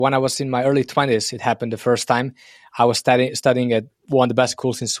When I was in my early 20s, it happened the first time. I was studying at one of the best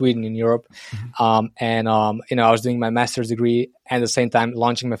schools in Sweden, in Europe. I was doing my master's degree and at the same time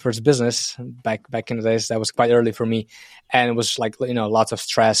launching my first business back in the days. That was quite early for me. And it was like, lots of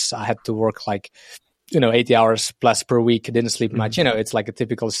stress. I had to work 80 hours plus per week. Didn't sleep much. It's like a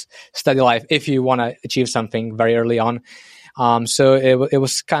typical study life if you want to achieve something very early on. So it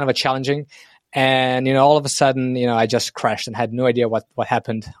was kind of a challenging. And, all of a sudden, I just crashed and had no idea what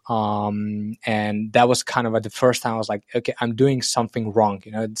happened. And that was kind of the first time I was like, okay, I'm doing something wrong.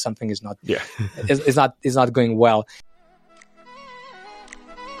 Something is not, is not going well.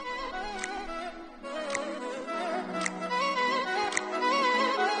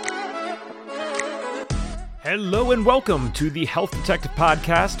 Hello and welcome to the Health Detective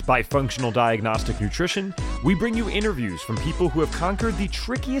Podcast by Functional Diagnostic Nutrition. We bring you interviews from people who have conquered the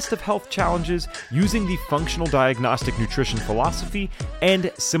trickiest of health challenges using the functional diagnostic nutrition philosophy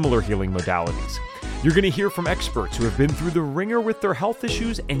and similar healing modalities. You're going to hear from experts who have been through the ringer with their health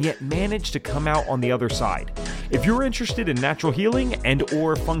issues and yet managed to come out on the other side. If you're interested in natural healing and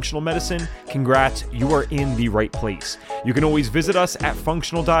or functional medicine, congrats, you are in the right place. You can always visit us at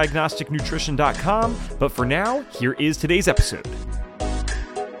functionaldiagnosticnutrition.com, but for now, here is today's episode.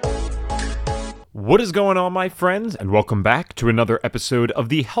 What is going on, my friends, and welcome back to another episode of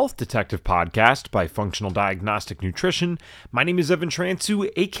the Health Detective Podcast by Functional Diagnostic Nutrition. My name is Evan Transu,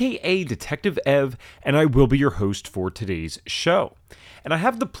 aka Detective Ev, and I will be your host for today's show. And I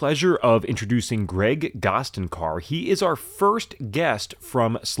have the pleasure of introducing Greg Gostincar. He is our first guest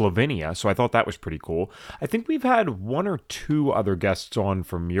from Slovenia, so I thought that was pretty cool. I think we've had one or two other guests on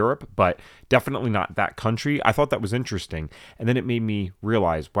from Europe, but definitely not that country. I thought that was interesting. And then it made me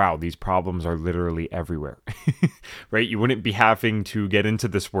realize, wow, these problems are literally everywhere, right? You wouldn't be having to get into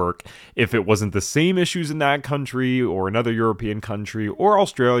this work if it wasn't the same issues in that country or another European country or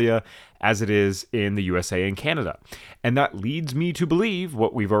Australia as it is in the USA and Canada. And that leads me to believe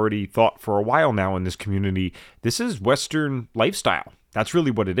what we've already thought for a while now in this community. This is Western lifestyle. That's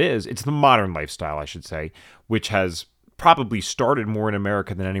really what it is. It's the modern lifestyle, I should say, which has probably started more in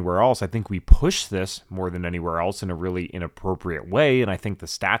America than anywhere else. I think we push this more than anywhere else in a really inappropriate way. And I think the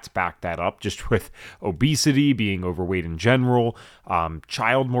stats back that up just with obesity, being overweight in general,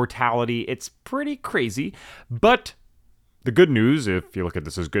 child mortality. It's pretty crazy. But the good news, if you look at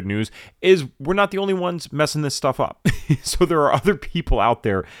this as good news, is we're not the only ones messing this stuff up. So there are other people out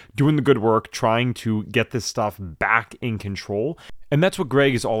there doing the good work, trying to get this stuff back in control. And that's what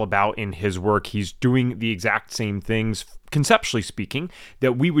Greg is all about in his work. He's doing the exact same things, conceptually speaking,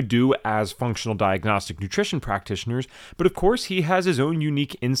 that we would do as functional diagnostic nutrition practitioners. But of course, he has his own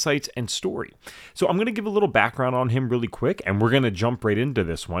unique insights and story. So I'm going to give a little background on him really quick, and we're going to jump right into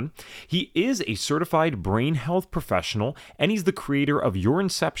this one. He is a certified brain health professional, and he's the creator of Your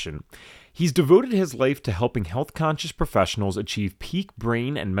Inception. He's devoted his life to helping health-conscious professionals achieve peak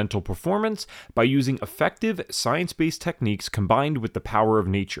brain and mental performance by using effective, science-based techniques combined with the power of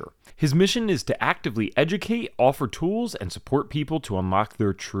nature. His mission is to actively educate, offer tools, and support people to unlock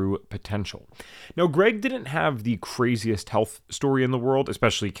their true potential. Now, Greg didn't have the craziest health story in the world,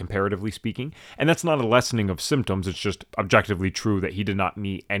 especially comparatively speaking, and that's not a lessening of symptoms. It's just objectively true that he did not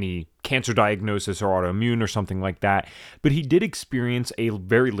meet any cancer diagnosis or autoimmune or something like that, but he did experience a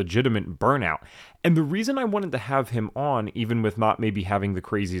very legitimate burnout. And the reason I wanted to have him on, even with not maybe having the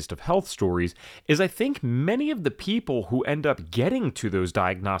craziest of health stories, is I think many of the people who end up getting to those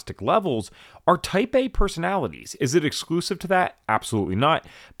diagnostic levels are type A personalities. Is it exclusive to that? Absolutely not.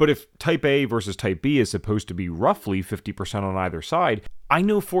 But if type A versus type B is supposed to be roughly 50% on either side, I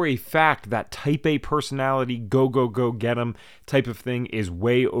know for a fact that type A personality, go, get 'em type of thing is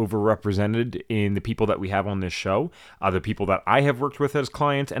way overrepresented in the people that we have on this show, the people that I have worked with as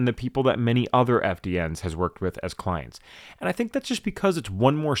clients, and the people that many other FDNs has worked with as clients. And I think that's just because it's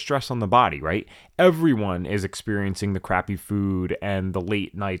one more stress on the body, right? Everyone is experiencing the crappy food and the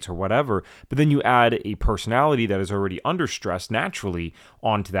late nights or whatever, but then you add a personality that is already under stress naturally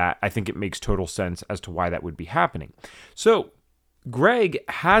onto that. I think it makes total sense as to why that would be happening. So Greg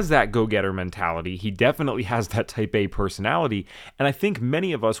has that go-getter mentality. He definitely has that type A personality. And I think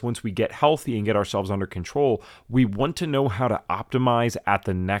many of us, once we get healthy and get ourselves under control, we want to know how to optimize at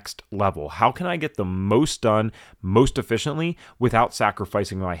the next level. How can I get the most done most efficiently without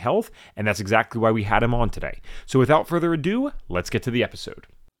sacrificing my health? And that's exactly why we had him on today. So without further ado, let's get to the episode.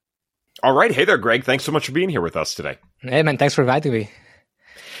 All right. Hey there, Greg. Thanks so much for being here with us today. Hey, man. Thanks for inviting me.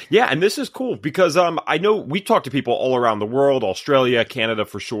 Yeah, and this is cool because I know we talk to people all around the world, Australia, Canada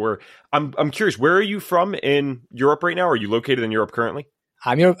for sure. I'm curious, where are you from in Europe right now? Are you located in Europe currently?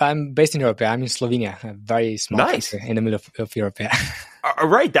 I'm based in Europe. I'm in Slovenia, a very small country in the middle of Europe. Yeah. All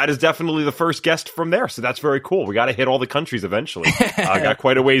right, that is definitely the first guest from there, so that's very cool. We got to hit all the countries eventually. Got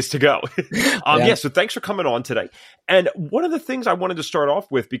quite a ways to go. So thanks for coming on today. And one of the things I wanted to start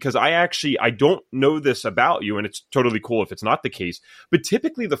off with, because I don't know this about you, and it's totally cool if it's not the case, but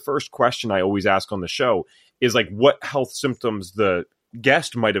typically the first question I always ask on the show is like what health symptoms the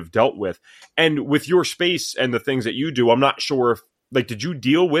guest might have dealt with. And with your space and the things that you do, I'm not sure if, like, did you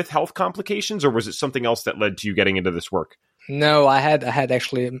deal with health complications, or was it something else that led to you getting into this work? No, I had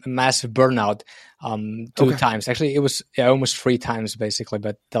actually a massive burnout two times. Actually, it was almost three times basically,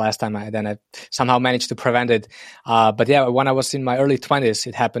 but the last time I somehow managed to prevent it. But yeah, when I was in my early 20s,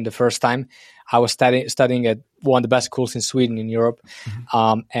 it happened the first time. I was studying at one of the best schools in Sweden, in Europe.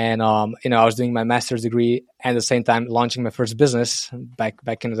 And I was doing my master's degree and at the same time launching my first business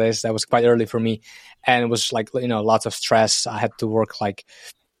back in the days. That was quite early for me. And it was like, lots of stress. I had to work like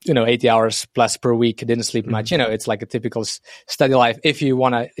 80 hours plus per week. I didn't sleep much. It's like a typical study life if you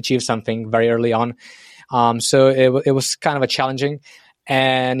want to achieve something very early on. So it was kind of a challenging.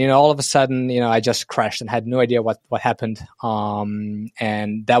 And, all of a sudden, I just crashed and had no idea what happened.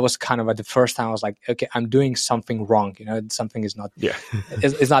 And that was kind of the first time I was like, okay, I'm doing something wrong. Something is not,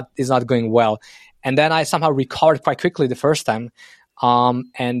 is not going well. And then I somehow recovered quite quickly the first time.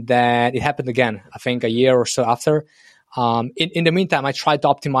 And then it happened again, I think a year or so after. In the meantime, I tried to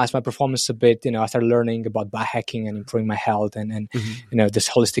optimize my performance a bit. I started learning about biohacking and improving my health and this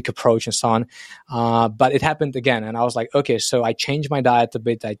holistic approach and so on. But it happened again. And I was like, okay, so I changed my diet a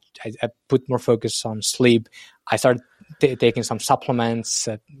bit. I put more focus on sleep. I started taking some supplements,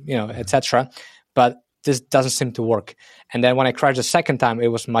 etc. But this doesn't seem to work. And then when I crashed the second time, it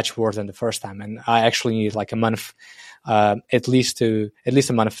was much worse than the first time. And I actually needed like a month, at least a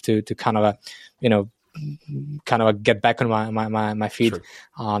month to kind of, get back on my feet,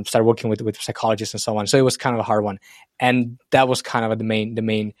 sure. Start working with psychologists and so on. So it was kind of a hard one. And that was kind of the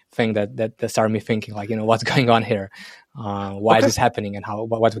main thing that started me thinking, like, what's going on here? Why is this happening, and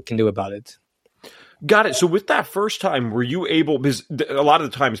what we can do about it? Got it. So with that first time, were you able, because a lot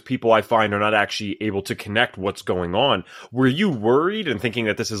of the times people I find are not actually able to connect what's going on. Were you worried and thinking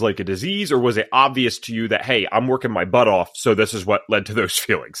that this is like a disease, or was it obvious to you that, hey, I'm working my butt off, so this is what led to those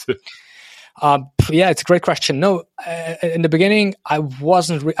feelings? Yeah, it's a great question. No, in the beginning, I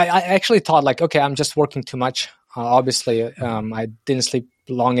wasn't. I actually thought like, okay, I'm just working too much. Obviously, I didn't sleep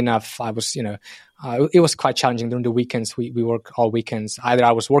long enough. I was, it was quite challenging during the weekends. We work all weekends. Either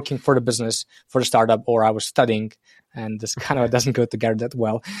I was working for the business, for the startup, or I was studying. And this kind of doesn't go together that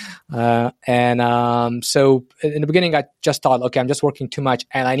well. So in the beginning, I just thought, okay, I'm just working too much,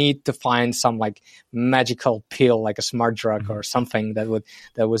 and I need to find some like magical pill, like a smart drug or something that was,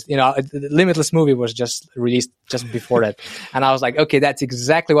 the Limitless movie was just released just before that. And I was like, okay, that's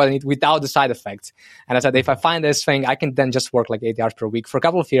exactly what I need without the side effects. And I said, if I find this thing, I can then just work like 80 hours per week for a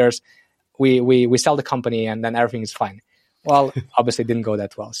couple of years. We sell the company, and then everything is fine. Well, obviously it didn't go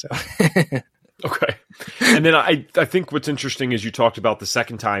that well. So. Okay. And then I think what's interesting is you talked about the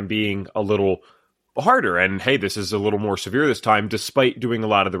second time being a little harder, and hey, this is a little more severe this time, despite doing a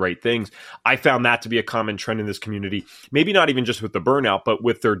lot of the right things. I found that to be a common trend in this community, maybe not even just with the burnout, but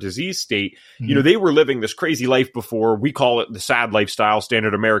with their disease state. Mm-hmm. They were living this crazy life before. We call it the sad lifestyle,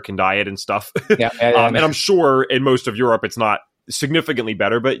 standard American diet and stuff. Yeah. And I'm sure in most of Europe, it's not significantly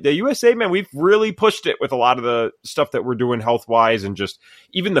better, but the USA, man, we've really pushed it with a lot of the stuff that we're doing health wise, and just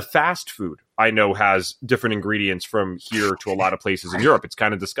even the fast food I know has different ingredients from here to a lot of places in Europe. It's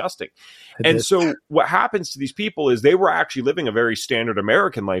kind of disgusting. So what happens to these people is they were actually living a very standard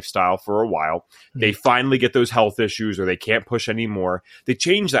American lifestyle for a while. Mm-hmm. They finally get those health issues, or they can't push anymore. They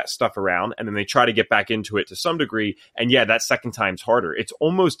change that stuff around, and then they try to get back into it to some degree. And yeah, that second time's harder. It's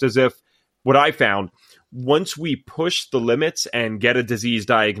almost as if what I found, once we push the limits and get a disease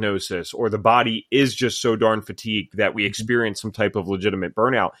diagnosis, or the body is just so darn fatigued that we experience some type of legitimate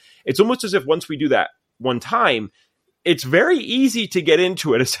burnout, it's almost as if once we do that one time, it's very easy to get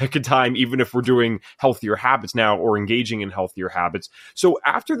into it a second time, even if we're doing healthier habits now or engaging in healthier habits. So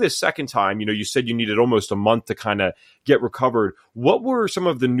after this second time, you said you needed almost a month to kind of get recovered. What were some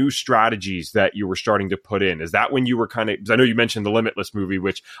of the new strategies that you were starting to put in? Is that when you were kind of, because I know you mentioned the Limitless movie,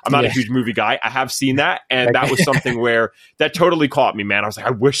 which I'm not a huge movie guy. I have seen that. And that was something where that totally caught me, man. I was like,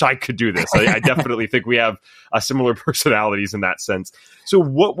 I wish I could do this. I definitely think we have similar personalities in that sense. So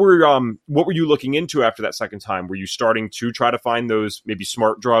what were you looking into after that second time? Were you starting to try to find those maybe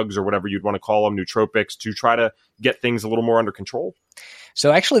smart drugs, or whatever you'd want to call them, nootropics, to try to get things a little more under control?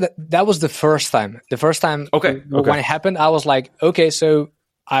 So actually, that was the first time. The first time when it happened, I was like, okay, so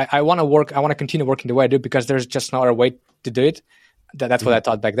I want to work. I want to continue working the way I do, because there's just no other way to do it. That's what I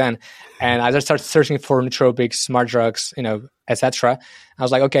thought back then. And I just started searching for nootropics, smart drugs, etc. I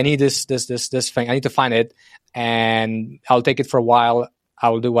was like, okay, I need this thing. I need to find it, and I'll take it for a while. I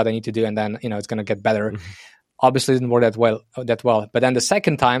will do what I need to do, and then it's going to get better. Obviously, it didn't work that well. But then the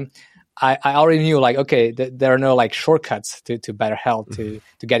second time, I already knew, like, okay, there are no like shortcuts to better health, to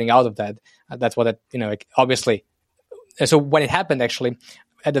getting out of that. That's what obviously. So when it happened, actually,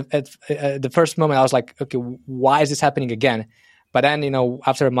 at the first moment, I was like, okay, why is this happening again? But then,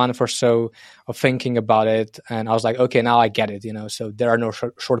 after a month or so of thinking about it, and I was like, okay, now I get it, so there are no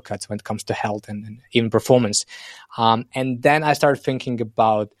shortcuts when it comes to health and even performance. And then I started thinking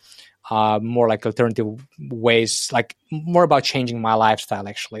about more like alternative ways, like more about changing my lifestyle,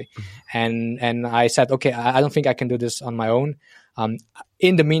 actually. And I said, okay, I don't think I can do this on my own.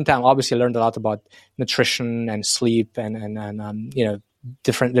 In the meantime, obviously, I learned a lot about nutrition and sleep and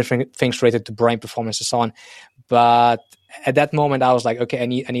different things related to brain performance and so on. But at that moment, I was like, okay, I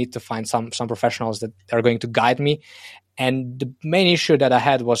need to find some professionals that are going to guide me. And the main issue that I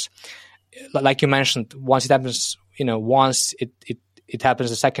had was, like you mentioned, once it happens, once it happens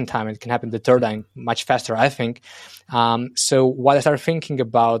the second time, it can happen the third time much faster, I think. So what I started thinking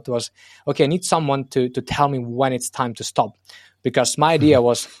about was, okay, I need someone to tell me when it's time to stop, because my idea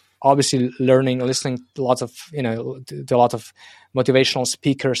was obviously listening to lots of to a lot of motivational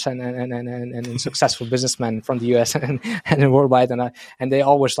speakers and successful businessmen from the US and worldwide, and they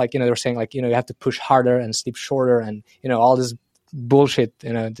always they were saying you have to push harder and sleep shorter and all this bullshit.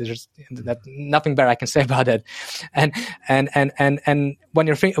 There's nothing better I can say about it. And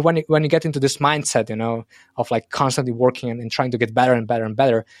when you get into this mindset, of constantly working and trying to get better and better and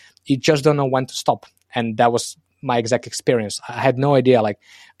better, you just don't know when to stop. And that was my exact experience. I had no idea,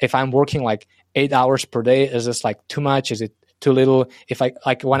 if I'm working 8 hours per day, is this too much? Is it too little? If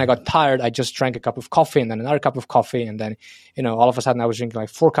when I got tired, I just drank a cup of coffee and then another cup of coffee. And then, all of a sudden I was drinking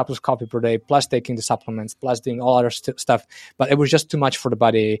 4 cups of coffee per day, plus taking the supplements, plus doing all other stuff. But it was just too much for the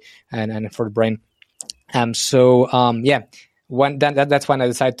body and for the brain. That's when I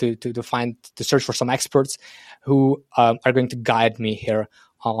decided to search for some experts who are going to guide me here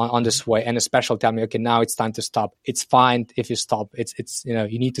on this way, and especially tell me, okay, now it's time to stop. It's fine if you stop. It's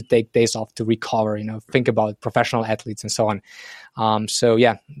you need to take days off to recover. Think about professional athletes and so on.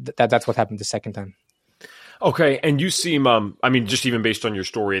 That's what happened the second time. Okay, and you seem just even based on your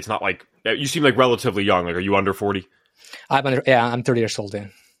story, it's not you seem relatively young. Are you under 40? I'm 30 years old. Yeah.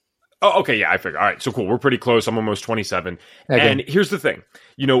 Oh, okay, yeah, I figure. All right, so cool. We're pretty close. I'm almost 27. Okay. And here's the thing,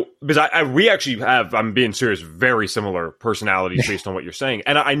 because we actually have, I'm being serious, very similar personalities based on what you're saying.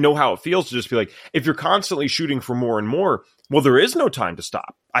 And I know how it feels to just be if you're constantly shooting for more and more, well, there is no time to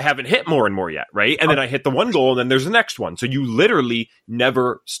stop. I haven't hit more and more yet, right? And then I hit the one goal and then there's the next one. So you literally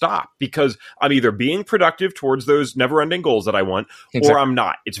never stop, because I'm either being productive towards those never-ending goals that I want, or I'm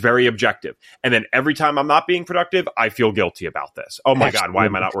not. It's very objective. And then every time I'm not being productive, I feel guilty about this. Oh my God, why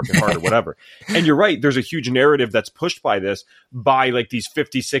am I not working hard or whatever? And you're right. There's a huge narrative that's pushed by this, by these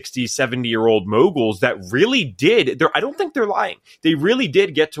 50, 60, 70-year-old moguls that really did. I don't think they're lying. They really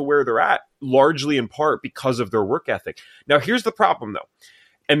did get to where they're at, largely in part because of their work ethic. Now, here's the problem, though.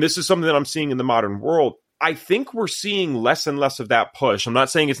 And this is something that I'm seeing in the modern world. I think we're seeing less and less of that push. I'm not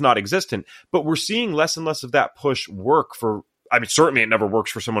saying it's not existent, but we're seeing less and less of that push work for, certainly it never works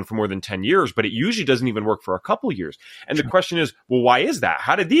for someone for more than 10 years, but it usually doesn't even work for a couple years. And the question is, well, why is that?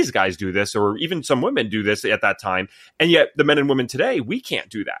 How did these guys do this? Or even some women do this at that time. And yet the men and women today, we can't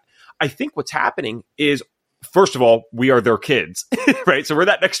do that. I think what's happening is, first of all, we are their kids, right? So we're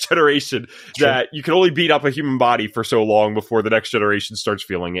that next generation that you can only beat up a human body for so long before the next generation starts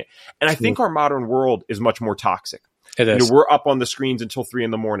feeling it. And I think our modern world is much more toxic. It is. We're up on the screens until 3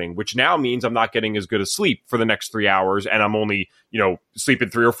 a.m, which now means I'm not getting as good a sleep for the next 3 hours. And I'm only,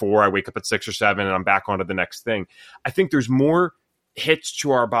 sleeping 3 or 4. I wake up at 6 or 7 and I'm back onto the next thing. I think there's more hits to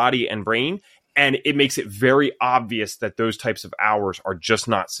our body and brain. And it makes it very obvious that those types of hours are just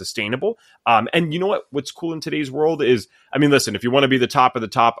not sustainable. And you know what? What's cool in today's world is, listen, if you want to be the top of the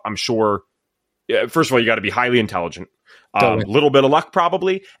top, I'm sure, first of all, you got to be highly intelligent, a little bit of luck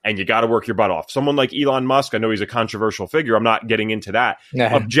probably, and you got to work your butt off. Someone like Elon Musk, I know he's a controversial figure. I'm not getting into that.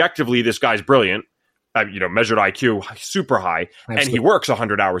 Objectively, this guy's brilliant. Measured IQ super high, Absolutely. And he works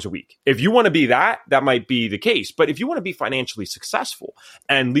 100 hours a week. If you want to be that might be the case. But if you want to be financially successful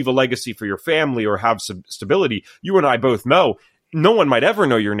and leave a legacy for your family or have some stability, you and I both know no one might ever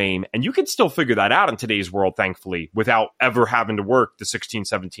know your name, and you can still figure that out in today's world, thankfully, without ever having to work the 16,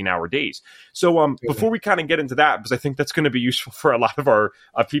 17-hour days. So before we kind of get into that, because I think that's going to be useful for a lot of our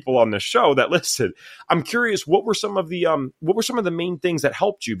people on this show that listen, I'm curious, what were some of the main things that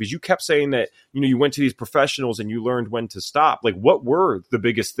helped you? Because you kept saying that, you went to these professionals and you learned when to stop. Like, what were the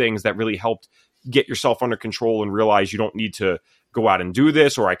biggest things that really helped get yourself under control and realize you don't need to go out and do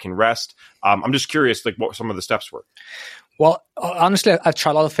this, or I can rest? I'm just curious, like, what some of the steps were. Well, honestly, I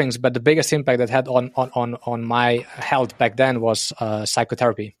tried a lot of things, but the biggest impact that had on my health back then was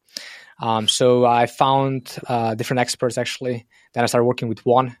psychotherapy. So I found different experts, actually. Then I started working with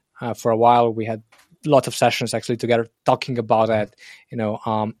one for a while. We had lots of sessions actually together talking about that,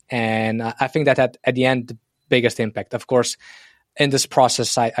 and I think that had at the end the biggest impact. Of course, in this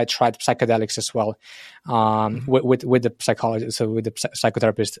process, I tried psychedelics as well, with the psychologist, so with the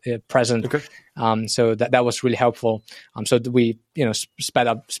psychotherapist present. Okay. So that was really helpful. So we, speed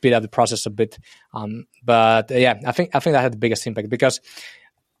up the process a bit. But yeah, I think that had the biggest impact because,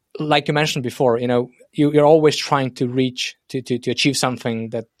 like you mentioned before, you're always trying to reach to achieve something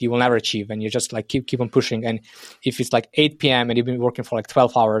that you will never achieve, and you just like keep on pushing. And if it's like 8 p.m. and you've been working for like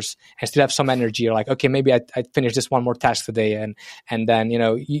 12 hours and still have some energy, you're like, okay, maybe I finish this one more task today, and then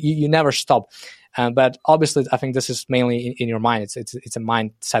you never stop. But obviously, I think this is mainly in your mind. It's a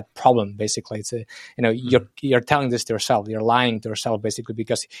mindset problem, basically. It's you're telling this to yourself, you're lying to yourself, basically,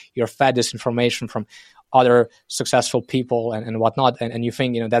 because you're fed this information from other successful people and whatnot, and you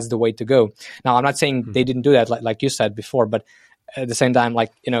think that's the way to go. Now, I'm not saying they didn't do that, like you said before, but at the same time,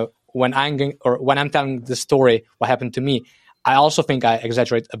 like when I'm telling the story, what happened to me, I also think I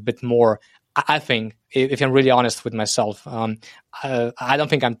exaggerate a bit more. I think, if I'm really honest with myself, I don't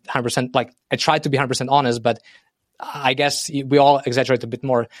think I'm 100%. Like, I try to be 100% honest, but I guess we all exaggerate a bit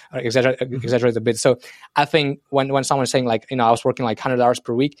more, or exaggerate a bit. So I think when someone's saying like, I was working like 100 hours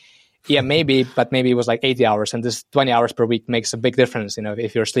per week. Yeah, maybe, but maybe it was like 80 hours, and this 20 hours per week makes a big difference,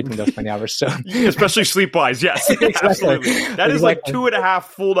 if you're sleeping those 20 hours. So, especially sleep-wise, yes, exactly. Absolutely. That is like 2.5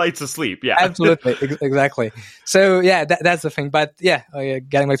 full nights of sleep. Yeah, absolutely, exactly. So, yeah, that's the thing. But yeah,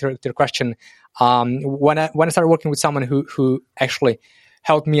 getting back to your question, when I started working with someone who actually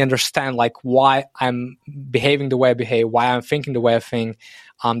helped me understand like why I'm behaving the way I behave, why I'm thinking the way I think,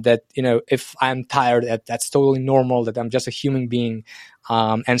 that if I'm tired, that's totally normal, that I'm just a human being,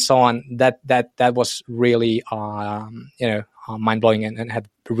 and so on. That was really mind blowing and had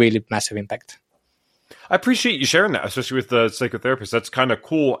really massive impact. I appreciate you sharing that, especially with the psychotherapist. That's kind of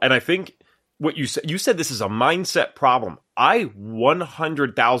cool. And I think what you said this is a mindset problem. I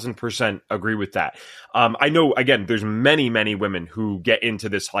 100,000% agree with that. I know, again, there's many, many women who get into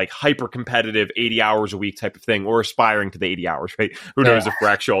this like hyper competitive 80 hours a week type of thing, or aspiring to the 80 hours, right? Who knows if we're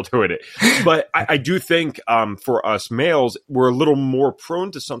actually all doing it. But I do think for us males, we're a little more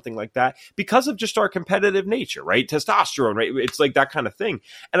prone to something like that because of just our competitive nature, right? Testosterone, right? It's like that kind of thing.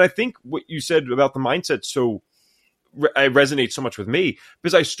 And I think what you said about the mindset, it resonates so much with me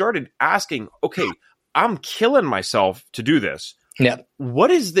because I started asking, okay, I'm killing myself to do this. Yeah.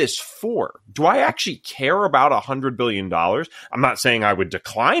 What is this for? Do I actually care about $100 billion? I'm not saying I would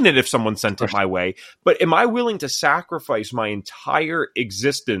decline it if someone sent it my way, but am I willing to sacrifice my entire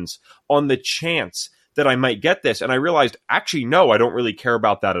existence on the chance that I might get this? And I realized, actually, no, I don't really care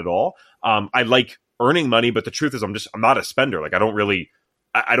about that at all. I like earning money, but the truth is I'm not a spender. Like,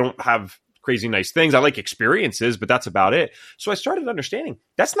 I don't have crazy nice things. I like experiences, but that's about it. So I started understanding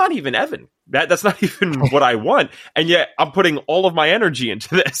that's not even Evan. That's not even what I want. And yet I'm putting all of my energy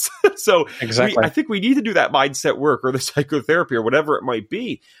into this. So exactly. I think we need to do that mindset work or the psychotherapy or whatever it might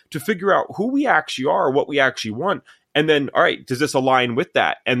be to figure out who we actually are, what we actually want. And then, all right, does this align with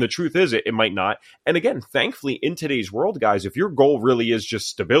that? And the truth is it might not. And again, thankfully, in today's world, guys, if your goal really is just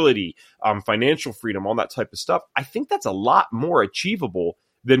stability, financial freedom, all that type of stuff, I think that's a lot more achievable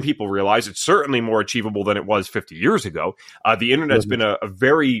than people realize. It's certainly more achievable than it was 50 years ago. The internet's been a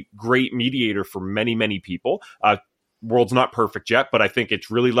very great mediator for many, many people. World's not perfect yet, but I think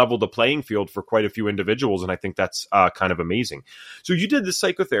it's really leveled the playing field for quite a few individuals, and I think that's kind of amazing. So you did the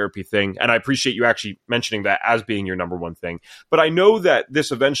psychotherapy thing, and I appreciate you actually mentioning that as being your number one thing. But I know that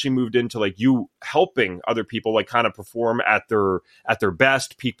this eventually moved into like you helping other people like kind of perform at their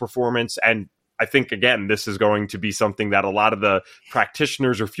best, peak performance. And I think, again, this is going to be something that a lot of the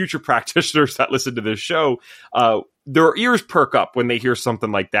practitioners or future practitioners that listen to this show, their ears perk up when they hear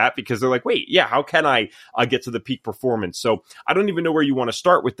something like that, because they're like, wait, yeah, how can I get to the peak performance? So I don't even know where you want to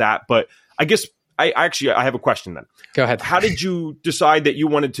start with that, but I guess I have a question then. Go ahead. How did you decide that you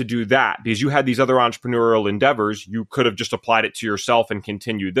wanted to do that? Because you had these other entrepreneurial endeavors. You could have just applied it to yourself and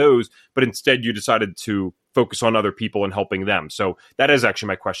continued those, but instead you decided to focus on other people and helping them. So that is actually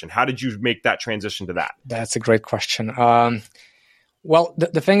my question. How did you make that transition to that? That's a great question. Well,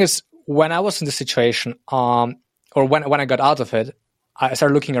 the thing is, when I was in the situation, or when I got out of it, I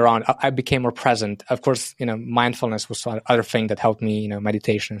started looking around. I became more present. Of course, mindfulness was other thing that helped me,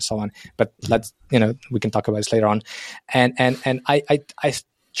 meditation and so on. But let's, we can talk about this later on. And I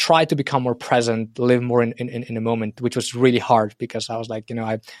tried to become more present, live more in the moment, which was really hard because I was like,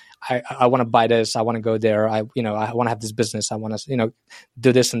 I want to buy this, I want to go there, I want to have this business, I want to,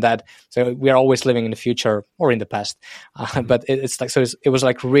 do this and that. So we are always living in the future or in the past. But it's like, so it was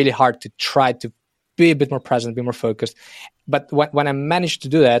like really hard to try to be a bit more present, be more focused. But when I managed to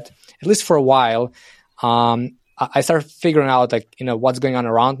do that, at least for a while, I started figuring out what's going on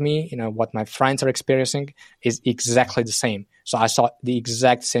around me, what my friends are experiencing is exactly the same. So I saw the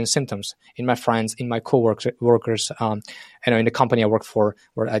exact same symptoms in my friends, in my coworkers, in the company I worked for,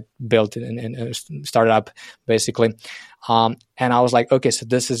 where I built and started up basically. And I was like, okay, so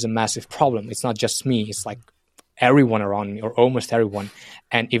this is a massive problem. It's not just me. It's like everyone around me or almost everyone.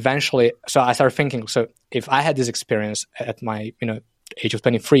 And eventually, so I started thinking, so if I had this experience at my, age of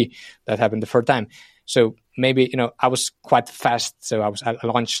 23, that happened the first time. So maybe, I was quite fast. So I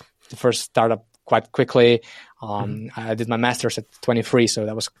launched the first startup quite quickly. I did my master's at 23, so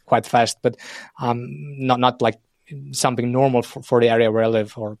that was quite fast, but not like something normal for the area where I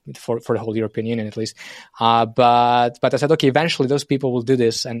live or for the whole European Union at least. But I said, okay, eventually those people will do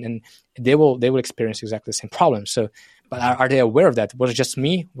this and they will experience exactly the same problem. So, but are they aware of that? Was it just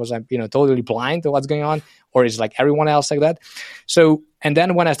me? Was I, totally blind to what's going on? Or is it like everyone else like that? So, and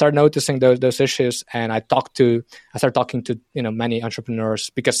then when I started noticing those issues and I started talking to, many entrepreneurs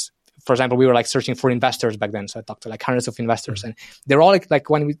because, for example, we were like searching for investors back then. So I talked to like hundreds of investors and they're all like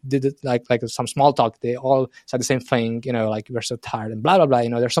when we did it, like some small talk, they all said the same thing, like we're so tired and blah, blah, blah.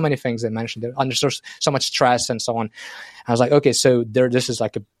 There's so many things they mentioned. They're under so much stress and so on. I was like, okay, so this is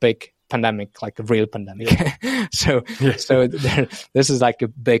like a big pandemic, like a real pandemic. So this is like a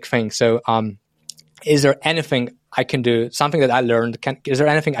big thing. So, is there anything I can do? Something that I learned? Is there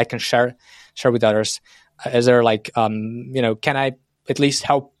anything I can share with others? Is there like, can I at least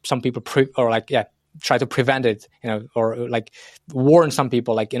help some people try to prevent it, or like warn some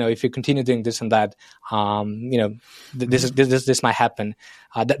people, like, if you continue doing this and that, this might happen.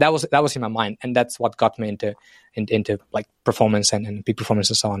 That was in my mind. And that's what got me into like performance and peak performance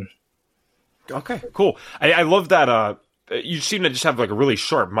and so on. Okay, cool. I love that. You seem to just have like a really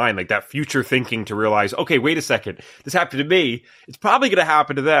sharp mind, like that future thinking to realize, okay, wait a second, this happened to me. It's probably going to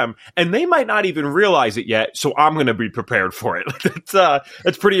happen to them, and they might not even realize it yet. So I'm going to be prepared for it.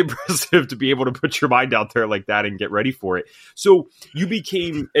 That's pretty impressive to be able to put your mind out there like that and get ready for it. So you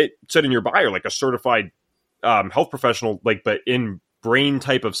became, it said in your bio, like a certified health professional, like, but in brain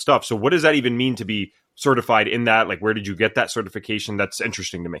type of stuff. So what does that even mean to be certified in that? Like, where did you get that certification? That's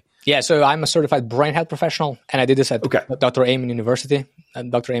interesting to me. Yeah, so I'm a certified brain health professional, and I did this at Dr. Amen University.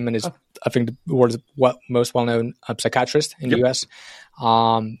 And Dr. Amen is, I think, the world's most well-known psychiatrist in the US,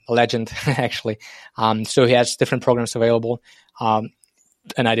 a legend, actually. So he has different programs available, and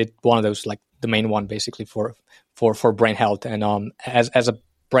I did one of those, like the main one, basically for brain health. And as a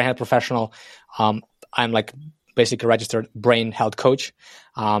brain health professional, I'm like basically a registered brain health coach.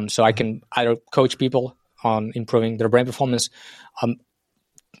 So I can either coach people on improving their brain performance.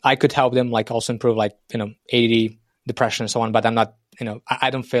 I could help them like also improve like, ADD, depression and so on, but I'm not, I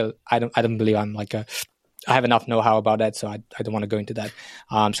don't believe I'm like I have enough know-how about that. So I don't want to go into that.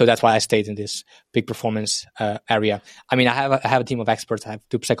 So that's why I stayed in this peak performance area. I mean, I have a team of experts. I have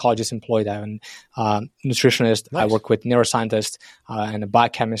 2 psychologists employed. I have a nutritionist. Nice. I work with neuroscientists and a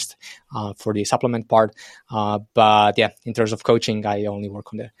biochemist for the supplement part. But yeah, in terms of coaching, I only work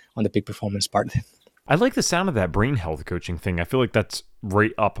on the peak performance part. I like the sound of that brain health coaching thing. I feel like that's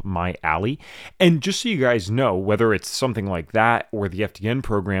right up my alley. And just so you guys know, whether it's something like that or the FDN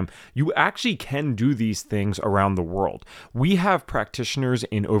program, you actually can do these things around the world. We have practitioners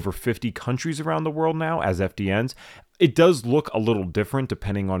in over 50 countries around the world now as FDNs. It does look a little different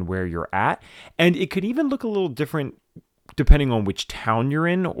depending on where you're at. And it could even look a little different depending on which town you're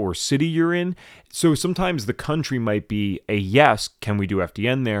in or city you're in. So sometimes the country might be a yes, can we do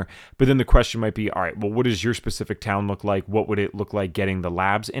FDN there? But then the question might be, all right, well, what does your specific town look like? What would it look like getting the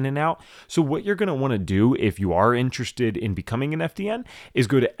labs in and out? So what you're going to want to do if you are interested in becoming an FDN is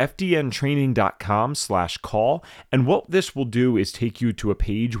go to fdntraining.com/call. And what this will do is take you to a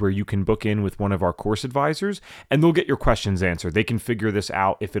page where you can book in with one of our course advisors and they'll get your questions answered. They can figure this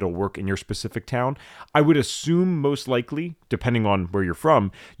out if it'll work in your specific town. I would assume most likely quickly, depending on where you're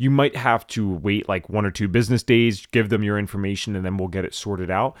from, you might have to wait like 1 or 2 business days, give them your information, and then we'll get it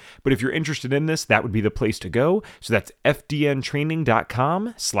sorted out. But if you're interested in this, that would be the place to go. So that's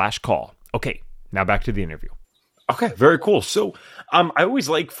fdntraining.com/call. Okay, now back to the interview. Okay, very cool. So I always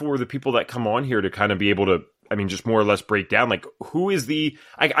like for the people that come on here to kind of be able to, just more or less break down, like, who is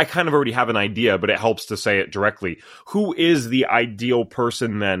I kind of already have an idea, but it helps to say it directly. Who is the ideal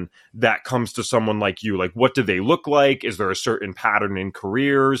person then that comes to someone like you? Like, what do they look like? Is there a certain pattern in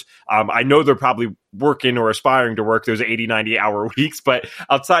careers? I know they're probably working or aspiring to work those 80, 90-hour weeks, but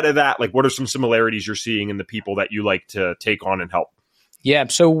outside of that, like, what are some similarities you're seeing in the people that you like to take on and help? Yeah,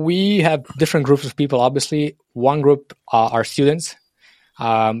 so we have different groups of people, obviously. One group are students,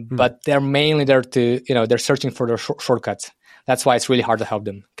 but they're mainly there to, they're searching for their shortcuts. That's why it's really hard to help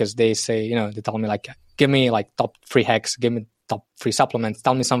them, because they say, they tell me like, give me like top 3 hacks, give me top 3 supplements,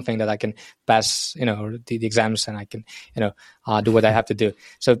 tell me something that I can pass, the exams, and I can, do what I have to do.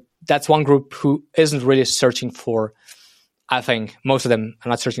 So that's one group who isn't really searching for, I think most of them are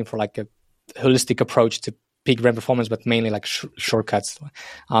not searching for like a holistic approach to peak brain performance, but mainly like shortcuts.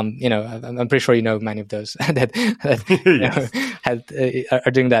 I'm pretty sure many of those that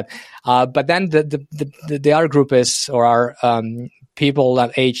are doing that. But then the other group are people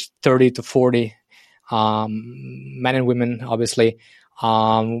at age 30 to 40, men and women, obviously.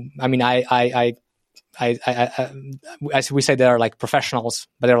 As we say, they're like professionals,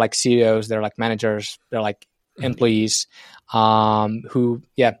 but they're like CEOs, they're like managers, they're like employees, who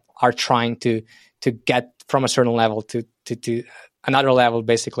are trying to get from a certain level to another level.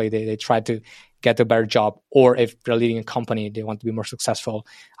 Basically, they try to get a better job, or if they're leading a company, they want to be more successful,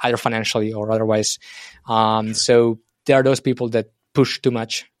 either financially or otherwise. So there are those people that push too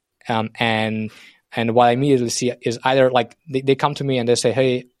much, and what I immediately see is either like they come to me and they say,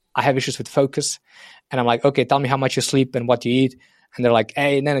 "Hey, I have issues with focus," and I'm like, "Okay, tell me how much you sleep and what you eat." And they're like,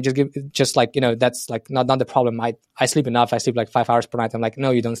 "Hey, no, that's like not the problem. I sleep enough. I sleep like 5 hours per night." I'm like,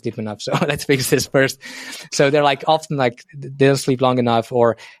 "No, you don't sleep enough. So let's fix this first." So they're like often like they don't sleep long enough,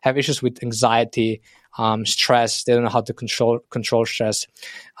 or have issues with anxiety, stress. They don't know how to control stress.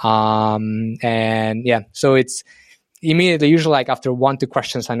 So it's immediately, usually like after 1-2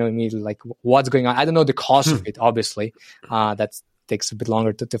 questions, I know immediately like what's going on. I don't know the cause of it, obviously. That takes a bit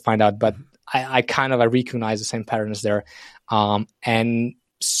longer to find out, but I recognize the same patterns there. And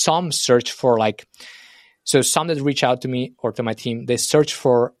some search for some that reach out to me or to my team, they search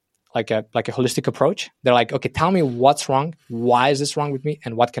for like a holistic approach. They're like, "Okay, tell me what's wrong. Why is this wrong with me?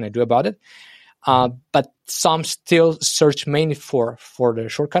 And what can I do about it?" But some still search mainly for the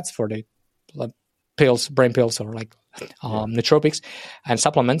shortcuts, for the pills, brain pills, or nootropics and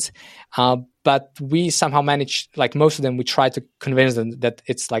supplements. But we somehow manage, like most of them, we try to convince them that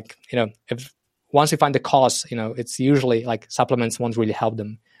it's like, if once we find the cause, it's usually like supplements won't really help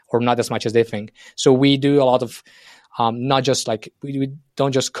them, or not as much as they think. So we do a lot of, not just like, we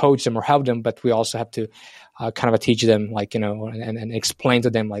don't just coach them or help them, but we also have to teach them, and explain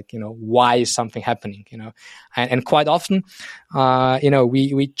to them, why is something happening, and quite often,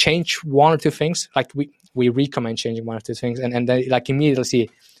 we change 1 or 2 things, like we recommend changing 1 or 2 things, and they immediately see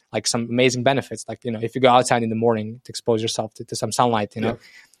some amazing benefits. If you go outside in the morning to expose yourself to some sunlight,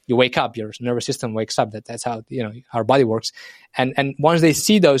 you wake up, your nervous system wakes up. That's how our body works. And once they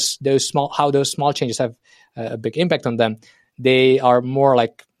see those small changes have a big impact on them, they are more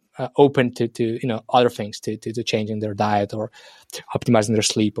open to other things, to changing their diet, or optimizing their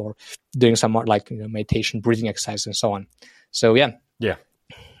sleep, or doing some more meditation, breathing exercise, and so on. So yeah,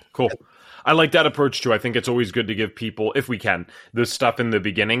 cool. I like that approach too. I think it's always good to give people, if we can, the stuff in the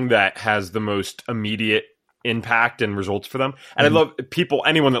beginning that has the most immediate impact and results for them. And I love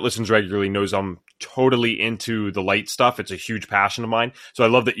anyone that listens regularly knows I'm totally into the light stuff. It's a huge passion of mine. So I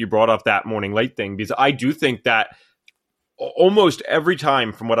love that you brought up that morning light thing, because I do think that almost every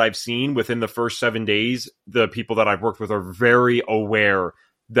time, from what I've seen, within the first 7 days, the people that I've worked with are very aware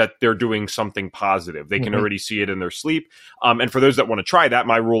that they're doing something positive. They can already see it in their sleep. And for those that want to try that,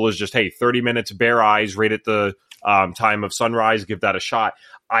 my rule is just, 30 minutes, bare eyes, right at the time of sunrise, give that a shot.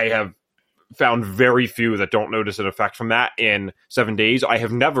 I have found very few that don't notice an effect from that in 7 days. I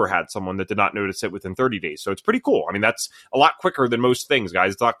have never had someone that did not notice it within 30 days. So it's pretty cool. That's a lot quicker than most things,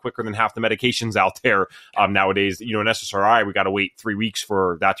 guys. It's a lot quicker than half the medications out there nowadays. An SSRI, we got to wait 3 weeks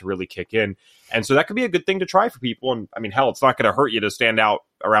for that to really kick in. And so that could be a good thing to try for people. And hell, it's not going to hurt you to stand out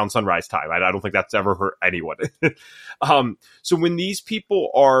around sunrise time. I don't think that's ever hurt anyone. So when these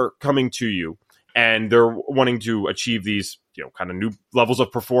people are coming to you and they're wanting to achieve these kind of new levels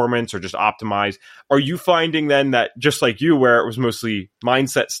of performance or just optimize. Are you finding then that just like you, where it was mostly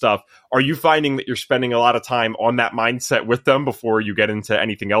mindset stuff, are you finding that you're spending a lot of time on that mindset with them before you get into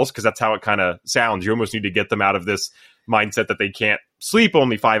anything else? Because that's how it kind of sounds. You almost need to get them out of this mindset that they can't sleep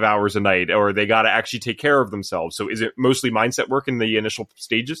only 5 hours a night, or they got to actually take care of themselves. So is it mostly mindset work in the initial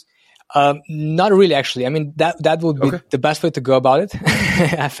stages? Not really, actually. I mean, that would be the best way to go about it,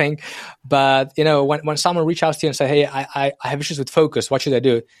 I think. But, when someone reaches out to you and say, hey, I have issues with focus, what should I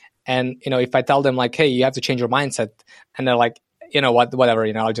do? And, if I tell them like, hey, you have to change your mindset, and they're like, whatever,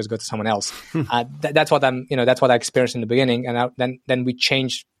 I'll just go to someone else. That's what that's what I experienced in the beginning. And then we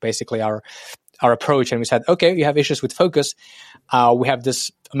changed basically our approach, and we said, okay, you have issues with focus. We have this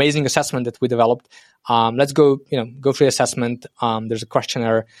amazing assessment that we developed. Let's go through the assessment. There's a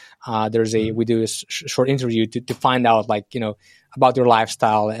questionnaire. We do a short interview to find out about your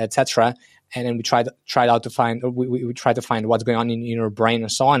lifestyle, etc. And then we try to find what's going on in your brain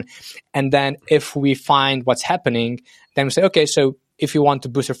and so on. And then if we find what's happening, then we say, okay, so if you want to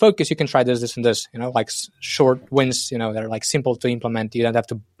boost your focus, you can try this, and this, short wins, they're simple to implement. You don't have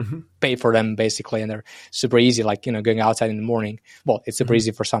to pay for them basically. And they're super easy, going outside in the morning. Well, it's super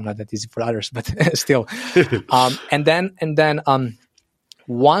easy for some, not that easy for others, but still. And then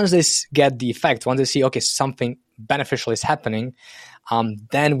once they get the effect, once they see, okay, something beneficial is happening,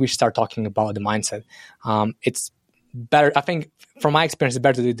 then we start talking about the mindset. It's better, I think, from my experience, it's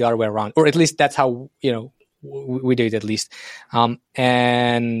better to do it the other way around, or at least that's how, we do it at least.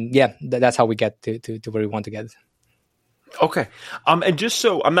 And yeah, that's how we get to where we want to get. Okay. And just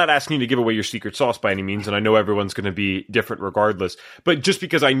so I'm not asking you to give away your secret sauce by any means, and I know everyone's going to be different regardless, but just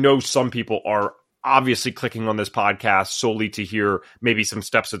because I know some people are obviously clicking on this podcast solely to hear maybe some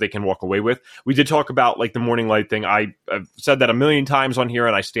steps that they can walk away with. We did talk about the morning light thing. I've said that a million times on here,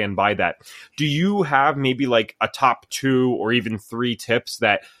 and I stand by that. Do you have maybe a top 2 or even 3 tips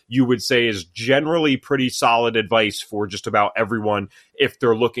that you would say is generally pretty solid advice for just about everyone if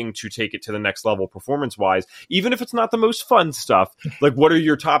they're looking to take it to the next level performance-wise, even if it's not the most fun stuff? What are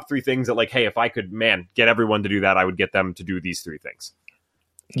your top 3 things that hey, if I could, get everyone to do that, I would get them to do these 3 things?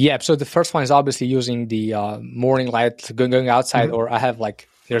 Yeah, so the first one is obviously using the morning light, going outside, or I have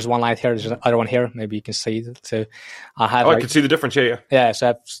there's one light here, there's another one here. Maybe you can see it. So I have. I can see the difference. Yeah. Yeah, so I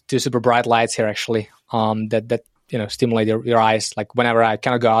have 2 super bright lights here actually. That stimulate your eyes. Whenever I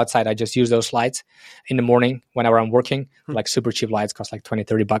cannot go outside, I just use those lights in the morning whenever I'm working. Super cheap lights, cost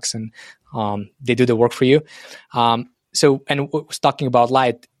 $20-$30, and they do the work for you. So, and was talking about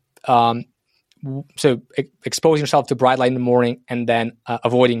light. So exposing yourself to bright light in the morning, and then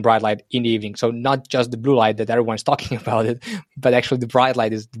avoiding bright light in the evening. So not just the blue light that everyone's talking about it, but actually the bright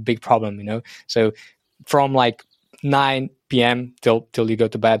light is the big problem, So from 9 p.m. till you go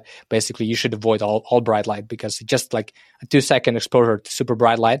to bed, basically you should avoid all bright light, because just a 2-second exposure to super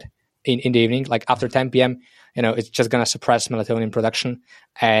bright light in the evening, after 10 p.m., it's just going to suppress melatonin production,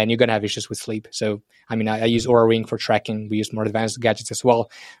 and you're going to have issues with sleep. So, I use Oura Ring for tracking. We use more advanced gadgets as well,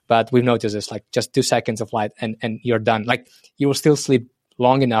 but we've noticed this, just 2 seconds of light and you're done. You will still sleep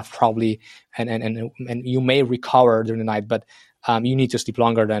long enough probably, and you may recover during the night, but you need to sleep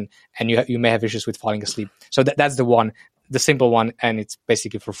longer and you may have issues with falling asleep. So that's the one, the simple one, and it's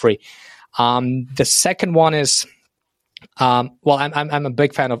basically for free. The second one is, I'm a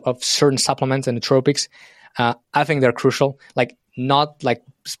big fan of certain supplements and nootropics. I think they're crucial. Not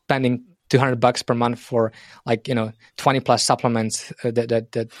spending $200 per month for 20 plus supplements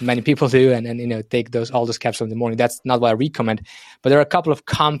that many people do, and take all those capsules in the morning. That's not what I recommend. But there are a couple of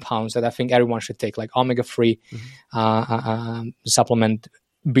compounds that I think everyone should take, omega-3 supplement,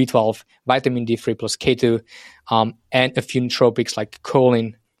 B12, vitamin D3 plus K2, and a few nootropics like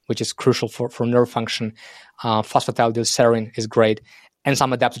choline, which is crucial for nerve function. Phosphatidylserine is great. And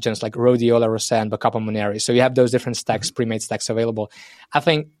some adaptogens like rhodiola rosea and Bacopa monnieri. So you have those different stacks, pre-made stacks available. I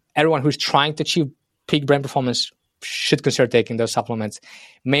think everyone who's trying to achieve peak brain performance should consider taking those supplements,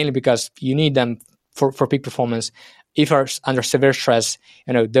 mainly because you need them for peak performance. If you're under severe stress,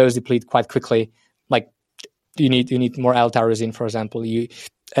 those deplete quite quickly. You need more L-tyrosine, for example,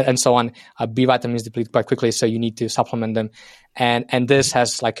 and so on. B vitamins deplete quite quickly, so you need to supplement them. And this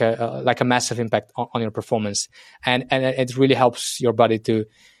has a massive impact on your performance, and it really helps your body to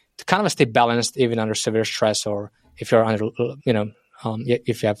kind of stay balanced even under severe stress, or if you're under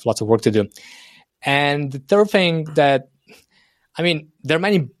if you have lots of work to do. And the third thing that, there are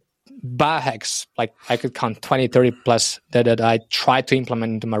many biohacks, I could count 20, 30 plus that I try to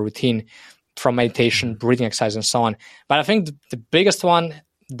implement into my routine, from meditation, breathing exercise, and so on. But I think the biggest one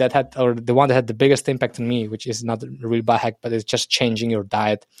the one that had the biggest impact on me, which is not a real biohack, but it's just changing your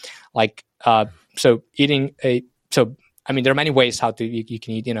diet. I mean, there are many ways how to you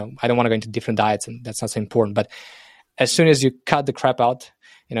can eat. I don't want to go into different diets, and that's not so important. But as soon as you cut the crap out,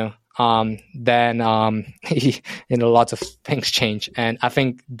 then lots of things change. And I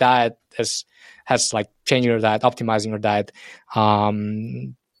think diet has like changing your diet, optimizing your diet,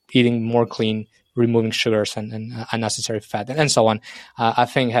 eating more clean, removing sugars and unnecessary fat, and so on. I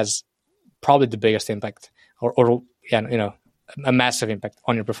think has probably the biggest impact, or a massive impact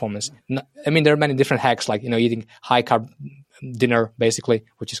on your performance. I mean, there are many different hacks, like eating high carb dinner, basically,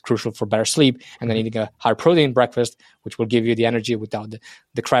 which is crucial for better sleep, and then eating a high protein breakfast, which will give you the energy without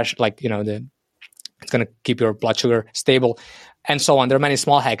the crash, it's going to keep your blood sugar stable, and so on. There are many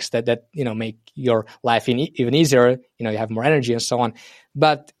small hacks that make your life even easier. You have more energy and so on.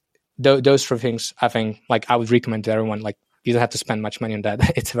 But those three things, I think, like I would recommend to everyone. Like, you don't have to spend much money on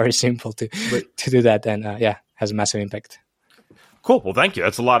that. It's very simple to do that, and has a massive impact. Cool. Well, thank you.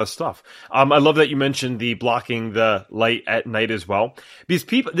 That's a lot of stuff. I love that you mentioned the blocking the light at night as well, because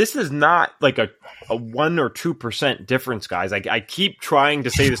this is not like a 1 or 2% difference, guys. I keep trying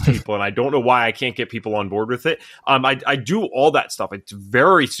to say this to people, and I don't know why I can't get people on board with it. I do all that stuff. It's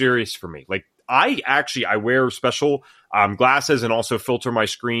very serious for me. Like, I wear special glasses and also filter my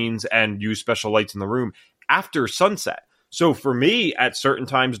screens and use special lights in the room after sunset. So for me, at certain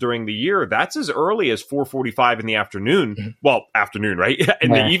times during the year, that's as early as 4:45 in the afternoon. Mm-hmm. Well, afternoon, right?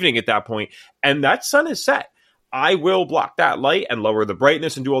 In the evening at that point. And that sun is set. I will block that light and lower the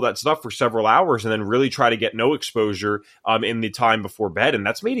brightness and do all that stuff for several hours, and then really try to get no exposure in the time before bed. And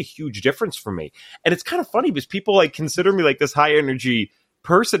that's made a huge difference for me. And it's kind of funny because people like consider me like this high energy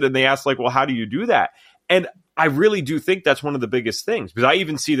person, and they ask like, well, how do you do that? And I really do think that's one of the biggest things, because I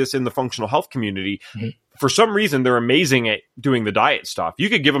even see this in the functional health community. Mm-hmm. For some reason, they're amazing at doing the diet stuff. You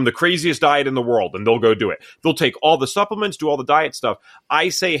could give them the craziest diet in the world and they'll go do it. They'll take all the supplements, do all the diet stuff. I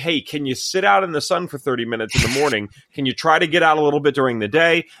say, hey, can you sit out in the sun for 30 minutes in the morning? Can you try to get out a little bit during the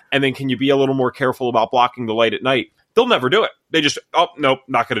day? And then can you be a little more careful about blocking the light at night? They'll never do it. They just, oh, nope,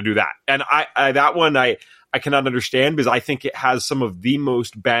 not going to do that. And I cannot understand, because I think it has some of the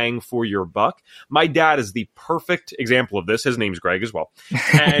most bang for your buck. My dad is the perfect example of this. His name's Greg as well.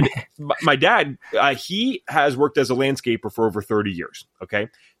 And my dad, he has worked as a landscaper for over 30 years. Okay.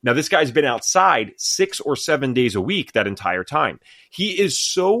 Now, this guy's been outside 6 or 7 days a week that entire time. He is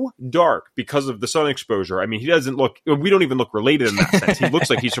so dark because of the sun exposure. I mean, we don't even look related in that sense. He looks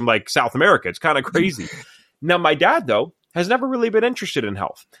like he's from like South America. It's kind of crazy. Now, my dad, though, has never really been interested in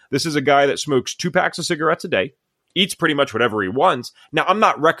health. This is a guy that smokes 2 packs of cigarettes a day, eats pretty much whatever he wants. Now, I'm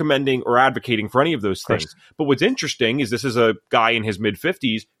not recommending or advocating for any of those things. But what's interesting is this is a guy in his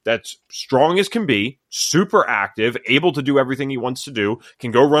mid-50s that's strong as can be, super active, able to do everything he wants to do,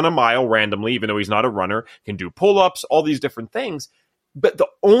 can go run a mile randomly, even though he's not a runner, can do pull-ups, all these different things. But the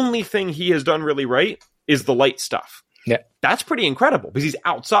only thing he has done really right is the light stuff. Yeah. That's pretty incredible, because he's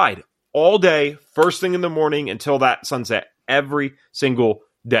outside all day, first thing in the morning until that sunset, every single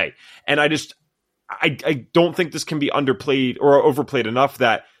day. And I don't think this can be underplayed or overplayed enough,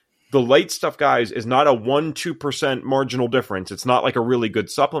 that the light stuff, guys, is not a 1-2% marginal difference. It's not like a really good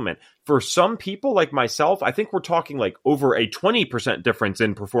supplement. For some people like myself, I think we're talking like over a 20% difference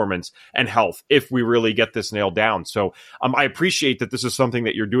in performance and health if we really get this nailed down. So I appreciate that this is something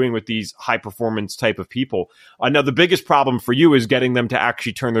that you're doing with these high performance type of people. Now, the biggest problem for you is getting them to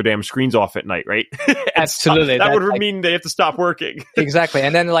actually turn their damn screens off at night, right? Absolutely. That would mean they have to stop working. Exactly.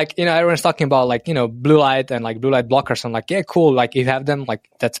 And then everyone's talking about blue light and blue light blockers. I'm like, yeah, cool. Like, if you have them,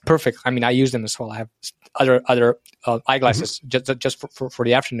 that's perfect. I mean, I use them as well. I have other eyeglasses just for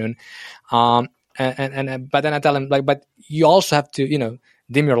the afternoon. But then I tell them but you also have to,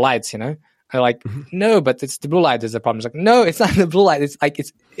 dim your lights, They're like, no, but it's the blue light is the problem. It's like, no, it's not the blue light. It's like,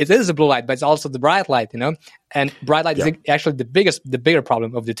 it is the blue light, but it's also the bright light, and bright light is actually the bigger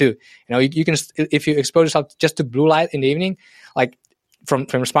problem of the two. You can, if you expose yourself just to blue light in the evening, like from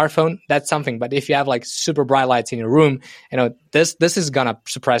your smartphone, that's something. But if you have super bright lights in your room, this is gonna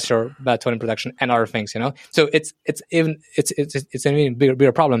suppress your melatonin production and other things, So it's an even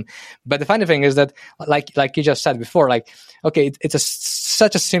bigger problem. But the funny thing is that, like you just said before, okay, it's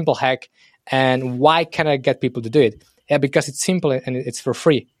such a simple hack, and why can I get people to do it? Yeah, because it's simple and it's for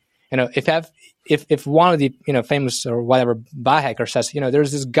free. If one of the famous or whatever biohacker says,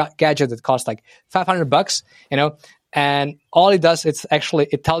 there's this gadget that costs like $500, and all it does,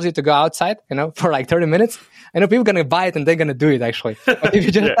 it tells you to go outside, for like 30 minutes. I know people are going to buy it and they're going to do it, actually. But if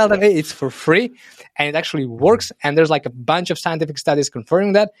you just tell them, hey, it's for free and it actually works, and there's like a bunch of scientific studies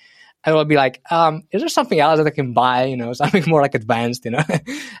confirming that, and we'll be like, is there something else that I can buy, something more like advanced,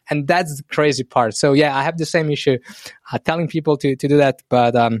 And that's the crazy part. So yeah, I have the same issue telling people to do that.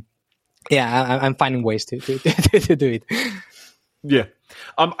 But yeah, I'm finding ways to do it. Yeah.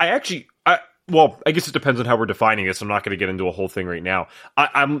 I guess it depends on how we're defining this. I'm not going to get into a whole thing right now.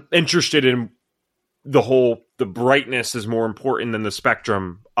 I'm interested in the brightness is more important than the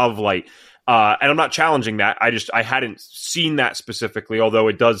spectrum of light. And I'm not challenging that. I hadn't seen that specifically, although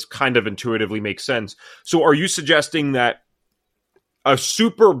it does kind of intuitively make sense. So are you suggesting that a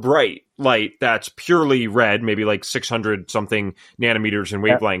super bright light that's purely red, maybe like 600 something nanometers in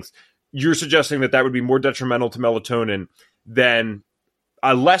wavelength, you're suggesting that would be more detrimental to melatonin than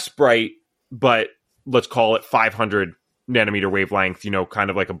a less bright, but let's call it 500 nanometer wavelength, kind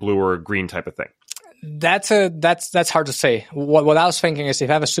of like a blue or a green type of thing? That's hard to say. What I was thinking is if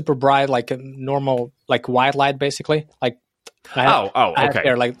I have a super bright, like a normal, like white light, basically, like okay,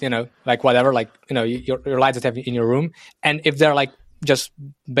 there, like like whatever, like your lights that have in your room, and if they're like just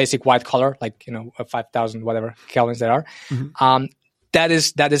basic white color, like 5,000 whatever kelvins there are, mm-hmm. That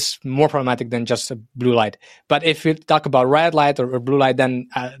is more problematic than just a blue light. But if you talk about red light or blue light, then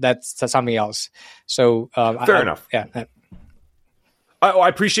that's something else. So fair enough. Yeah. I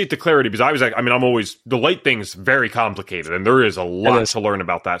appreciate the clarity because I'm always, the light thing's very complicated and there is a lot to learn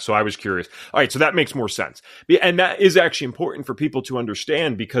about that. So I was curious. All right. So that makes more sense. And that is actually important for people to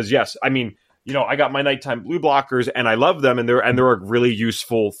understand because yes, I got my nighttime blue blockers and I love them and they're a really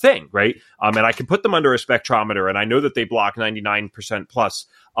useful thing, right? And I can put them under a spectrometer and I know that they block 99% plus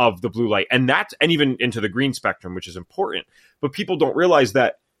of the blue light and even into the green spectrum, which is important. But people don't realize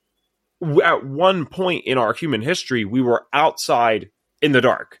that at one point in our human history, we were outside in the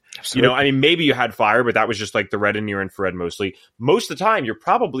dark. Absolutely. Maybe you had fire, but that was just like the red and near infrared mostly. Most of the time, you're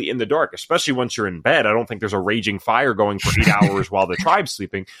probably in the dark, especially once you're in bed. I don't think there's a raging fire going for 8 hours while the tribe's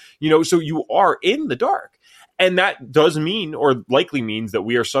sleeping. So you are in the dark. And that does mean, or likely means, that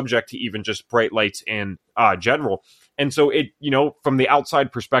we are subject to even just bright lights in general. And so it, from the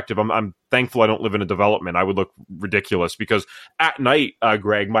outside perspective, I'm thankful I don't live in a development. I would look ridiculous because at night,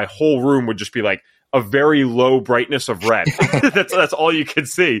 Greg, my whole room would just be like a very low brightness of red. That's all you can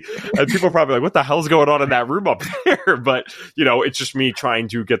see. And people are probably like, what the hell's going on in that room up there? But, it's just me trying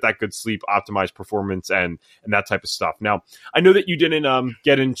to get that good sleep, optimize performance and that type of stuff. Now, I know that you didn't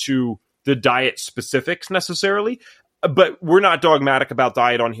get into the diet specifics necessarily, but we're not dogmatic about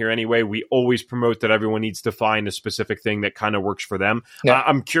diet on here anyway. We always promote that everyone needs to find a specific thing that kind of works for them. Yeah.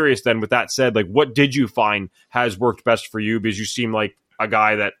 I'm curious then, with that said, like what did you find has worked best for you? Because you seem like a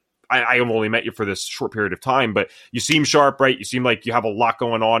guy that I only met you for this short period of time, but you seem sharp, right? You seem like you have a lot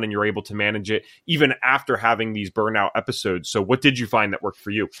going on and you're able to manage it even after having these burnout episodes. So what did you find that worked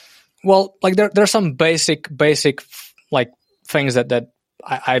for you? Well, like there's some basic like things that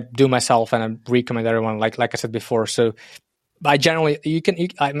I do myself and I recommend everyone, like I said before. So I generally,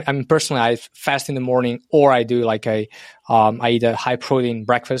 personally, I fast in the morning, or I do like I eat a high protein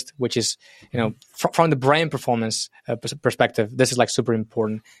breakfast, which is, from the brain performance perspective, this is like super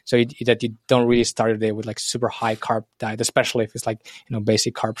important. So that you don't really start your day with like super high carb diet, especially if it's like,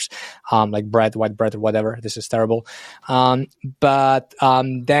 basic carbs, like bread, white bread or whatever. This is terrible. But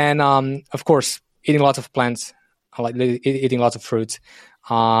then, of course, eating lots of plants, like eating lots of fruits,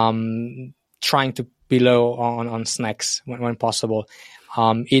 trying to be low on snacks when possible,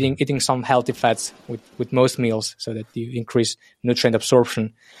 eating some healthy fats with most meals so that you increase nutrient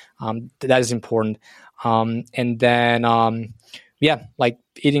absorption. That is important. And then, like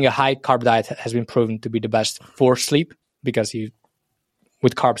eating a high carb diet has been proven to be the best for sleep because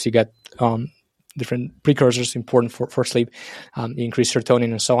with carbs you get different precursors important for sleep. You increase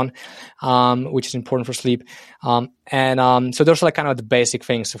serotonin and so on, which is important for sleep. So those are like kind of the basic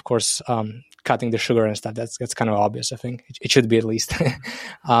things. Of course, cutting the sugar and stuff. That's kind of obvious. I think it should be at least.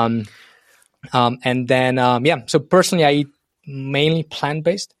 And then so personally, I eat mainly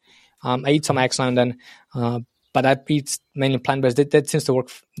plant-based. I eat some eggs now and then, but I eat mainly plant-based. That seems to work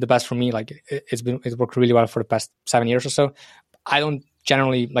the best for me. Like it's worked really well for the past 7 years or so. I don't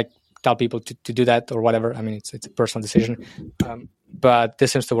generally like tell people to do that or whatever. I mean, it's a personal decision, but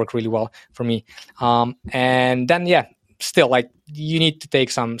this seems to work really well for me. And then still, like you need to take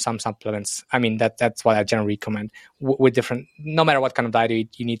some supplements. I mean, that's what I generally recommend with different. No matter what kind of diet you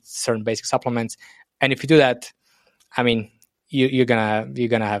eat, you need certain basic supplements. And if you do that, I mean, you're gonna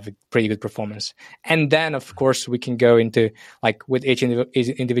have a pretty good performance. And then, of course, we can go into like with each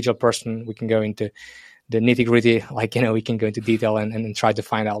individual person, we can go into the nitty gritty, like, we can go into detail and try to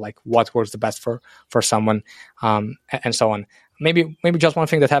find out like what works the best for someone, and so on. Maybe just one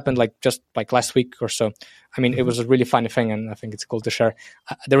thing that happened just last week or so. I mean, it was a really funny thing, and I think it's cool to share.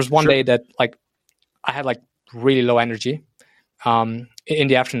 There was one day that like I had like really low energy, in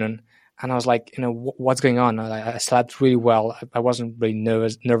the afternoon, and I was like, what's going on? I slept really well. I wasn't really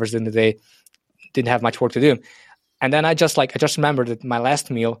nervous during the day. Didn't have much work to do. And then I just remembered that my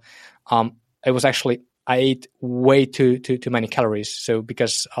last meal, it was actually, I ate way too many calories. So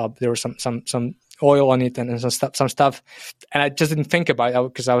because there was some oil on it and some stuff, and I just didn't think about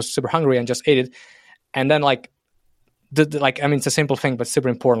it because I was super hungry and just ate it. And then it's a simple thing, but super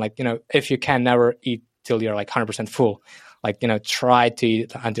important. Like, if you can, never eat till you're like 100% full. Like, try to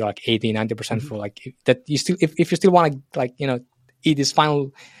eat until like 80, 90% full. Like that you still, if you still want to like, eat this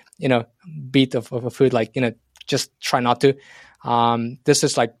final, bit of a food, like, just try not to. This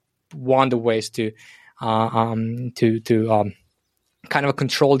is like one of the ways to kind of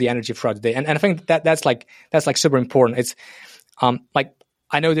control the energy throughout the day. And I think that's super important. It's, like,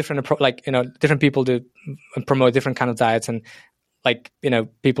 I know different people do promote different kind of diets, and like,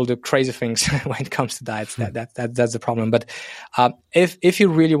 people do crazy things when it comes to diets. That's the problem. But if you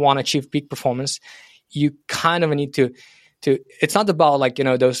really want to achieve peak performance, you kind of need to it's not about like,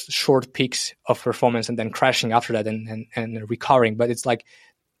 those short peaks of performance and then crashing after that and recovering, but it's like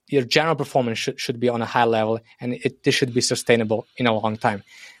your general performance should be on a high level, and this should be sustainable in a long time.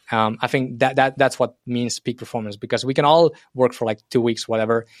 I think that's what means peak performance, because we can all work for like 2 weeks,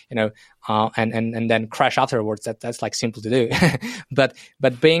 whatever, and then crash afterwards. That's like simple to do. but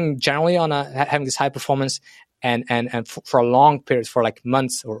being generally having this high performance and for a long period, for like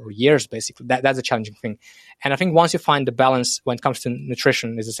months or years, basically, that's a challenging thing. And I think once you find the balance when it comes to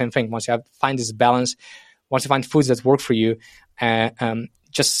nutrition, is the same thing. Once you find this balance, once you find foods that work for you,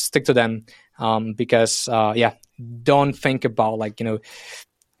 just stick to them. Because don't think about like,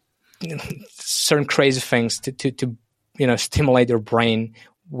 certain crazy things to stimulate your brain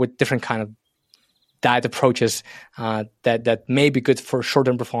with different kind of diet approaches that may be good for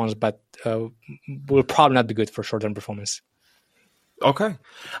short-term performance, but will probably not be good for short-term performance. Okay.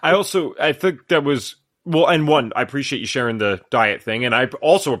 I think that was, well, and one, I appreciate you sharing the diet thing, and I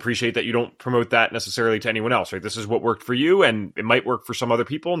also appreciate that you don't promote that necessarily to anyone else, right? This is what worked for you, and it might work for some other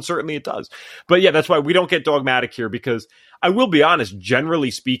people, and certainly it does. But yeah, that's why we don't get dogmatic here, because I will be honest, generally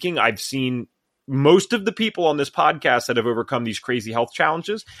speaking, I've seen most of the people on this podcast that have overcome these crazy health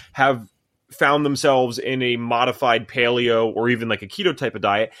challenges have found themselves in a modified paleo or even like a keto type of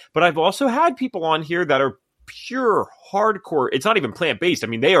diet. But I've also had people on here that are pure hardcore. It's not even plant-based. I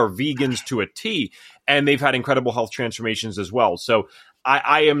mean, they are vegans to a T, and they've had incredible health transformations as well. So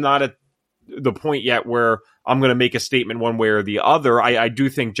I am not at the point yet where I'm going to make a statement one way or the other. I do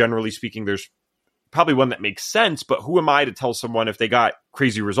think, generally speaking, there's probably one that makes sense, but who am I to tell someone if they got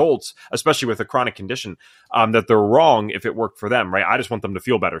crazy results, especially with a chronic condition, that they're wrong if it worked for them, right? I just want them to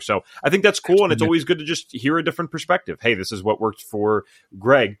feel better. So I think that's cool, and it's always good to just hear a different perspective. Hey, this is what worked for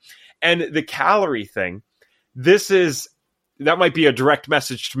Greg. And the calorie thing, that might be a direct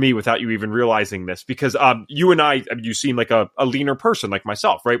message to me without you even realizing this, because you and I, you seem like a leaner person like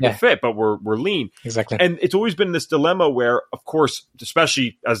myself, right? Yeah. We're fit, but we're lean. Exactly. And it's always been this dilemma where, of course,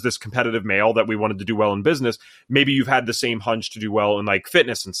 especially as this competitive male that we wanted to do well in business, maybe you've had the same hunch to do well in like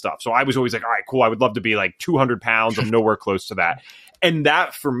fitness and stuff. So I was always like, all right, cool. I would love to be like 200 pounds. I'm nowhere close to that. And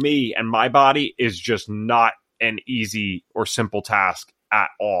that for me and my body is just not an easy or simple task at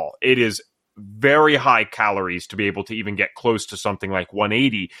all. It is very high calories to be able to even get close to something like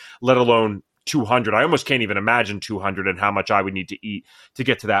 180, let alone 200. I almost can't even imagine 200 and how much I would need to eat to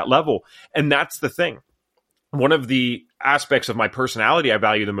get to that level. And that's the thing. One of the aspects of my personality I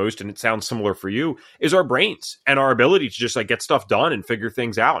value the most, and it sounds similar for you, is our brains and our ability to just like get stuff done and figure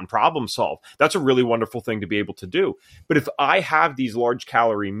things out and problem solve. That's a really wonderful thing to be able to do. But if I have these large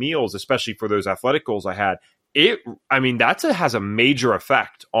calorie meals, especially for those athletic goals I had, that has a major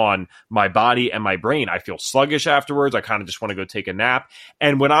effect on my body and my brain. I feel sluggish afterwards. I kind of just want to go take a nap.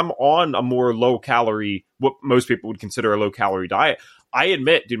 And when I'm on a more low calorie, what most people would consider a low calorie diet, I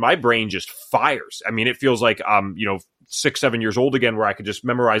admit, dude, my brain just fires. I mean, it feels like 6-7 years old again, where I could just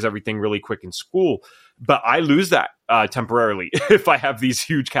memorize everything really quick in school. But I lose that temporarily if I have these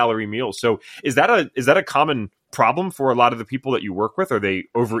huge calorie meals. So is that a common problem for a lot of the people that you work with? Are they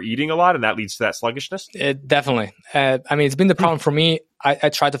overeating a lot, and that leads to that sluggishness? Definitely. It's been the problem for me. I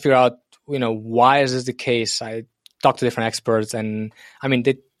try to figure out, why is this the case? I talk to different experts, and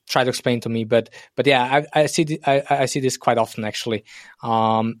they try to explain to me, but yeah, I see this quite often actually.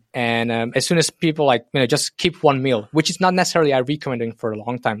 As soon as people just keep one meal, which is not necessarily I'm recommending for a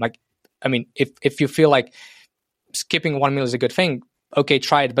long time. If you feel like skipping one meal is a good thing, okay,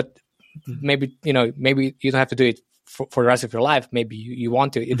 try it, but maybe you don't have to do it for the rest of your life. Maybe you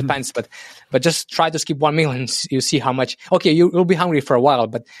want to. It depends, but just try to skip one meal and you see how much. Okay, you'll be hungry for a while,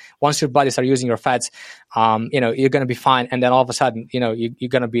 but once your body starts using your fats, you're gonna be fine. And then all of a sudden, you're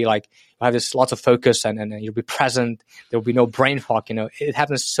gonna be like, you have this lots of focus and you'll be present. There will be no brain fog. It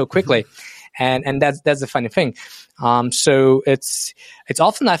happens so quickly. And that's the funny thing. So it's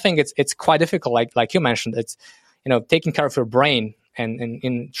often, I think it's quite difficult. Like you mentioned, it's, taking care of your brain and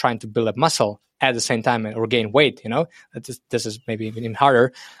in trying to build up muscle at the same time or gain weight. This is maybe even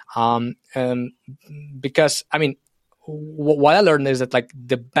harder. Because what I learned is that like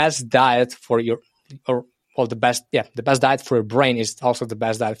the best diet for the best diet for your brain is also the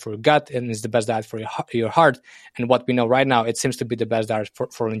best diet for your gut, and is the best diet for your heart. And what we know right now, it seems to be the best diet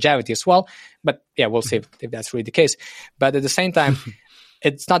for longevity as well. But yeah, we'll see if that's really the case. But at the same time,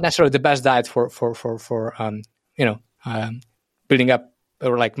 it's not necessarily the best diet for building up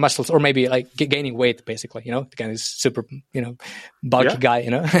or like muscles, or maybe like gaining weight, basically. Again, this super bulky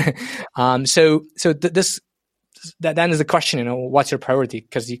guy. So this. That then is the question, what's your priority?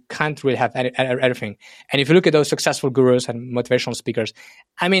 Because you can't really have everything. And if you look at those successful gurus and motivational speakers,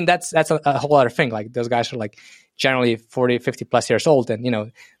 that's a whole other thing. Like those guys are like generally 40, 50 plus years old, and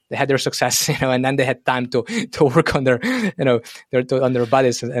they had their success, and then they had time to work on their on their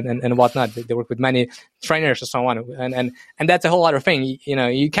bodies and whatnot. They work with many trainers and so on, and that's a whole other thing.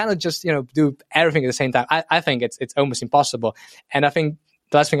 You cannot just do everything at the same time. I think it's almost impossible. And I think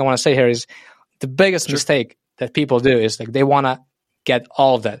the last thing I want to say here is the biggest mistake that people do is like they want to get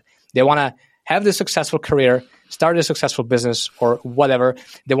all of that. They want to have this successful career, start a successful business or whatever.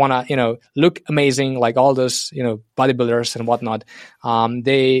 They want to, look amazing like all those, bodybuilders and whatnot.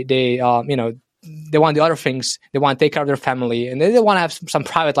 They want the other things. They want to take care of their family, and they want to have some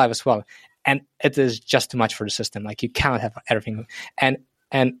private life as well. And it is just too much for the system. Like you cannot have everything. And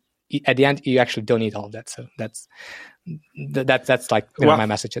at the end, you actually don't need all of that. So that's like my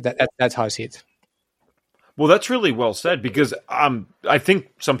message. That's how I see it. Well, that's really well said, because I think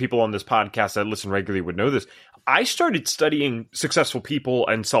some people on this podcast that listen regularly would know this. I started studying successful people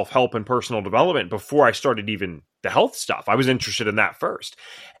and self-help and personal development before I started even the health stuff. I was interested in that first.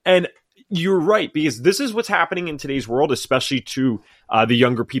 And you're right, because this is what's happening in today's world, especially to the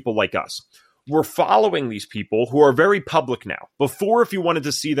younger people like us. We're following these people who are very public now. Before, if you wanted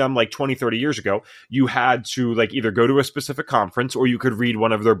to see them like 20, 30 years ago, you had to like either go to a specific conference or you could read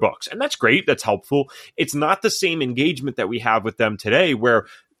one of their books. And that's great. That's helpful. It's not the same engagement that we have with them today, where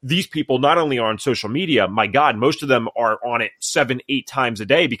these people not only are on social media, my God, most of them are on it 7-8 times a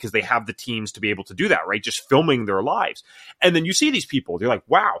day because they have the teams to be able to do that, right? Just filming their lives. And then you see these people, they're like,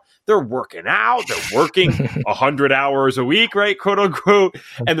 wow, they're working out, they're working 100 hours a week, right? Quote unquote.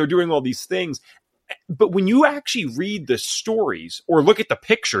 And they're doing all these things. But when you actually read the stories or look at the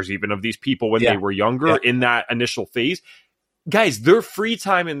pictures even of these people when they were younger in that initial phase, guys, their free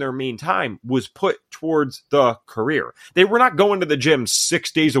time and their main time was put towards the career. They were not going to the gym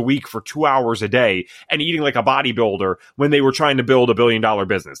 6 days a week for 2 hours a day and eating like a bodybuilder when they were trying to build $1 billion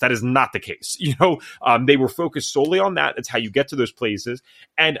business. That is not the case. They were focused solely on that. That's how you get to those places.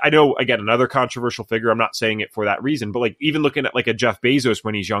 And I know, again, another controversial figure, I'm not saying it for that reason, but like even looking at like a Jeff Bezos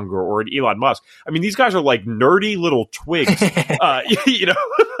when he's younger or an Elon Musk, these guys are like nerdy little twigs.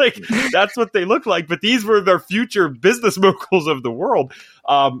 Like that's what they look like. But these were their future business moguls of the world.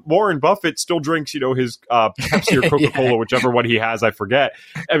 Warren Buffett still drinks, his Pepsi or Coca-Cola, whichever one he has, I forget.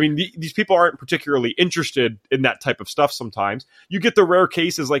 These people aren't particularly interested in that type of stuff sometimes. You get the rare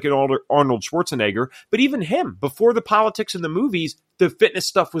cases like an Arnold Schwarzenegger, but even him, before the politics and the movies, the fitness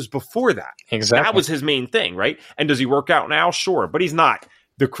stuff was before that. Exactly. That was his main thing, right? And does he work out now? Sure, but he's not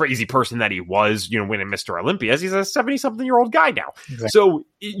the crazy person that he was, winning Mr. Olympia. He's a 70-something-year-old guy now. Exactly. So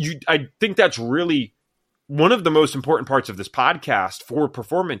I think that's really one of the most important parts of this podcast for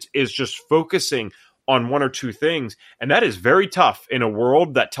performance is just focusing on one or two things. And that is very tough in a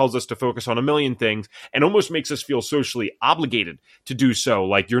world that tells us to focus on a million things and almost makes us feel socially obligated to do so.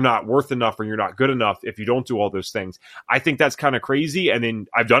 Like you're not worth enough or you're not good enough if you don't do all those things. I think that's kind of crazy. And then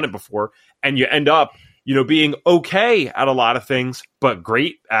I've done it before, and you end up being okay at a lot of things, but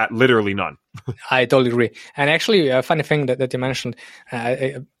great at literally none. I totally agree. And actually, a funny thing that you mentioned,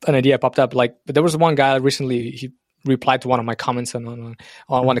 an idea popped up. Like, but there was one guy recently, he replied to one of my comments on one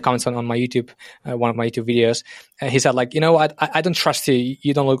of the comments on my YouTube, one of my YouTube videos. He said, like, I don't trust you.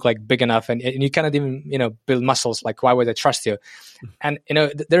 You don't look like big enough, and you cannot even, build muscles. Like, why would I trust you? And,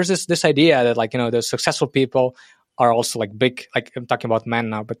 there's this idea that like, the successful people are also like big, like I'm talking about men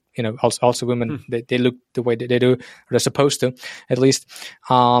now, but also women, they look the way they do, or they're supposed to, at least.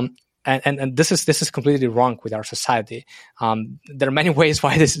 and this is completely wrong with our society. There are many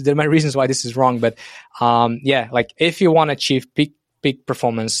there are many reasons why this is wrong, but like if you want to achieve peak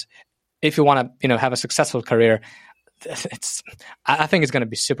performance, if you want to have a successful career, I think it's going to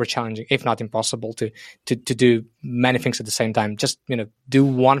be super challenging, if not impossible, to do many things at the same time. Just do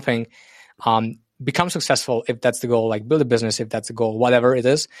one thing, become successful if that's the goal, like build a business if that's the goal, whatever it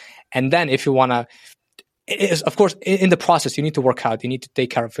is, and then if you want to. Of course, in the process, you need to work out. You need to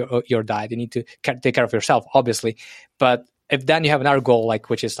take care of your diet. You need to take care of yourself, obviously. But if then you have another goal, like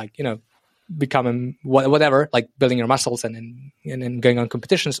which is like becoming whatever, like building your muscles and going on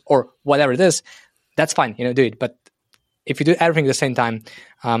competitions or whatever it is, that's fine. Do it. But if you do everything at the same time,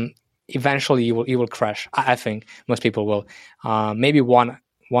 eventually you will crash. I think most people will. Maybe one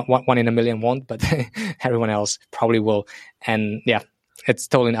in a million won't, but everyone else probably will. And yeah, it's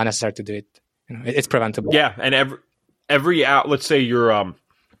totally unnecessary to do it. It's preventable. Yeah, and every let's say you're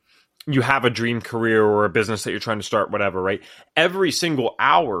you have a dream career or a business that you're trying to start, whatever, right? Every single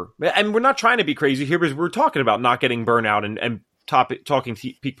hour, and we're not trying to be crazy here, because we're talking about not getting burnout and talking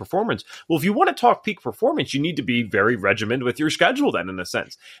peak performance. Well, if you want to talk peak performance, you need to be very regimented with your schedule then, in a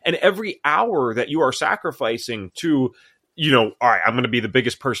sense. And every hour that you are sacrificing to all right, I'm going to be the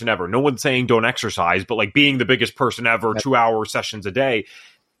biggest person ever. No one's saying don't exercise, but like being the biggest person ever, 2-hour sessions a day.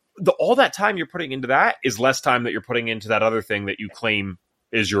 All that time you're putting into that is less time that you're putting into that other thing that you claim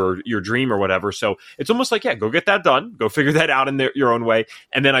is your dream or whatever. So it's almost like, go get that done, go figure that out in your own way.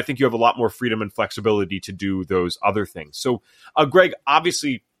 And then I think you have a lot more freedom and flexibility to do those other things. So Greg,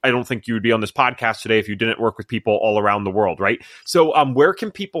 obviously, I don't think you would be on this podcast today if you didn't work with people all around the world, right? So where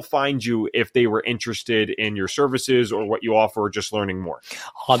can people find you if they were interested in your services or what you offer, or just learning more?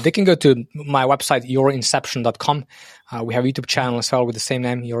 They can go to my website, yourinception.com. We have a YouTube channel as well with the same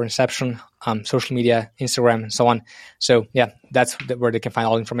name, Your Inception, social media, Instagram, and so on. So yeah, that's where they can find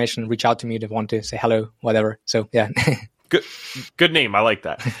all the information. Reach out to me if they want to say hello, whatever. So yeah. Good name. I like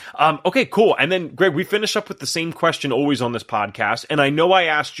that. Okay, cool. And then, Greg, we finish up with the same question always on this podcast. And I know I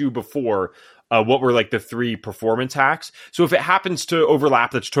asked you before what were like the 3 performance hacks. So if it happens to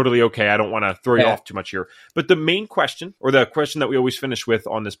overlap, that's totally okay. I don't want to throw you off too much here. But the main question, or the question that we always finish with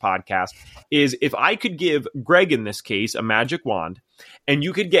on this podcast, is if I could give Greg, in this case, a magic wand, and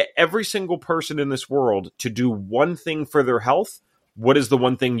you could get every single person in this world to do one thing for their health, what is the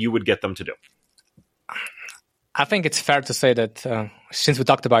one thing you would get them to do? I think it's fair to say that since we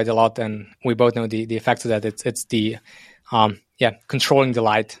talked about it a lot and we both know the effects of that, it's the controlling the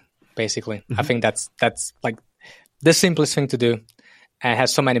light, basically. Mm-hmm. I think that's like the simplest thing to do, and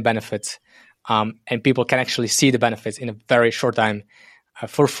has so many benefits, and people can actually see the benefits in a very short time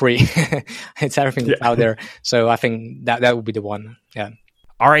for free. It's everything that's out there. So I think that would be the one. Yeah.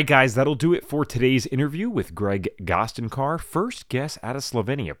 All right, guys, that'll do it for today's interview with Greg Gostincar, first guest out of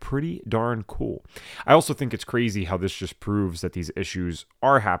Slovenia. Pretty darn cool. I also think it's crazy how this just proves that these issues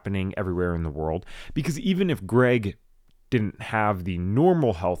are happening everywhere in the world, because even if Greg didn't have the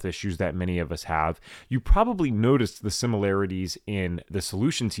normal health issues that many of us have, you probably noticed the similarities in the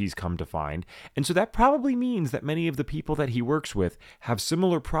solutions he's come to find. And so that probably means that many of the people that he works with have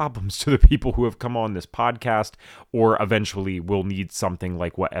similar problems to the people who have come on this podcast, or eventually will need something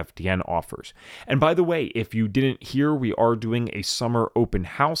like what FDN offers. And by the way, if you didn't hear, we are doing a summer open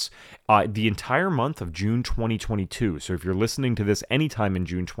house the entire month of June 2022. So if you're listening to this anytime in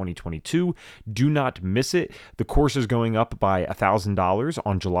June 2022, do not miss it. The course is going up by $1,000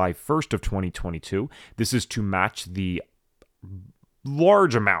 on July 1st of 2022. This is to match the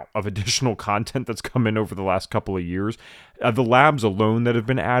large amount of additional content that's come in over the last couple of years. The labs alone that have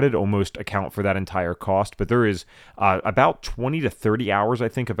been added almost account for that entire cost, but there is about 20 to 30 hours, I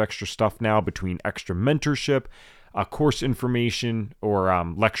think, of extra stuff now, between extra mentorship, course information,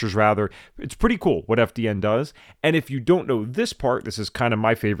 or lectures rather. It's pretty cool what FDN does. And if you don't know this part, this is kind of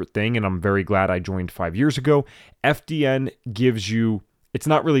my favorite thing, and I'm very glad I joined 5 years ago. FDN gives you, it's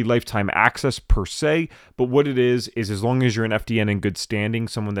not really lifetime access per se, but what it is as long as you're an FDN in good standing,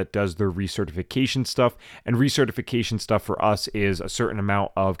 someone that does their recertification stuff, and recertification stuff for us is a certain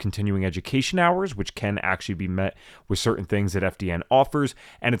amount of continuing education hours, which can actually be met with certain things that FDN offers,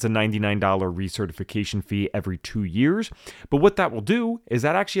 and it's a $99 recertification fee every 2 years. But what that will do is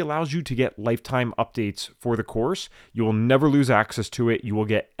that actually allows you to get lifetime updates for the course. You will never lose access to it. You will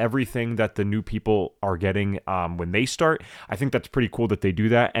get everything that the new people are getting when they start. I think that's pretty cool that they do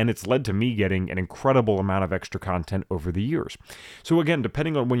that, and it's led to me getting an incredible amount of extra content over the years. So again,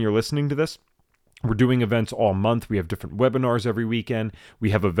 depending on when you're listening to this, We're doing events all month. We have different webinars every weekend. We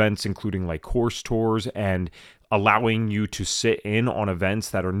have events including like course tours and allowing you to sit in on events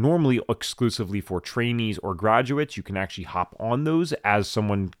that are normally exclusively for trainees or graduates. You can actually hop on those as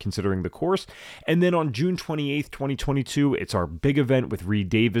someone considering the course. And then on June 28th, 2022, it's our big event with Reed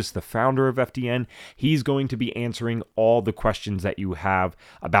Davis, the founder of FDN. He's going to be answering all the questions that you have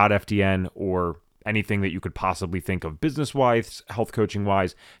about FDN or anything that you could possibly think of business-wise, health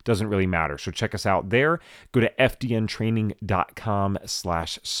coaching-wise, doesn't really matter. So check us out there. Go to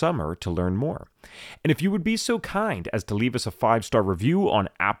fdntraining.com/summer to learn more. And if you would be so kind as to leave us a 5-star review on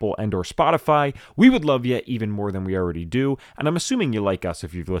Apple and or Spotify, we would love you even more than we already do. And I'm assuming you like us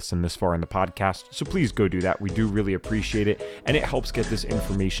if you've listened this far in the podcast. So please go do that. We do really appreciate it. And it helps get this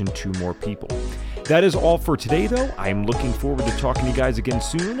information to more people. That is all for today, though. I am looking forward to talking to you guys again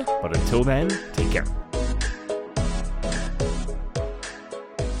soon. But until then, take care.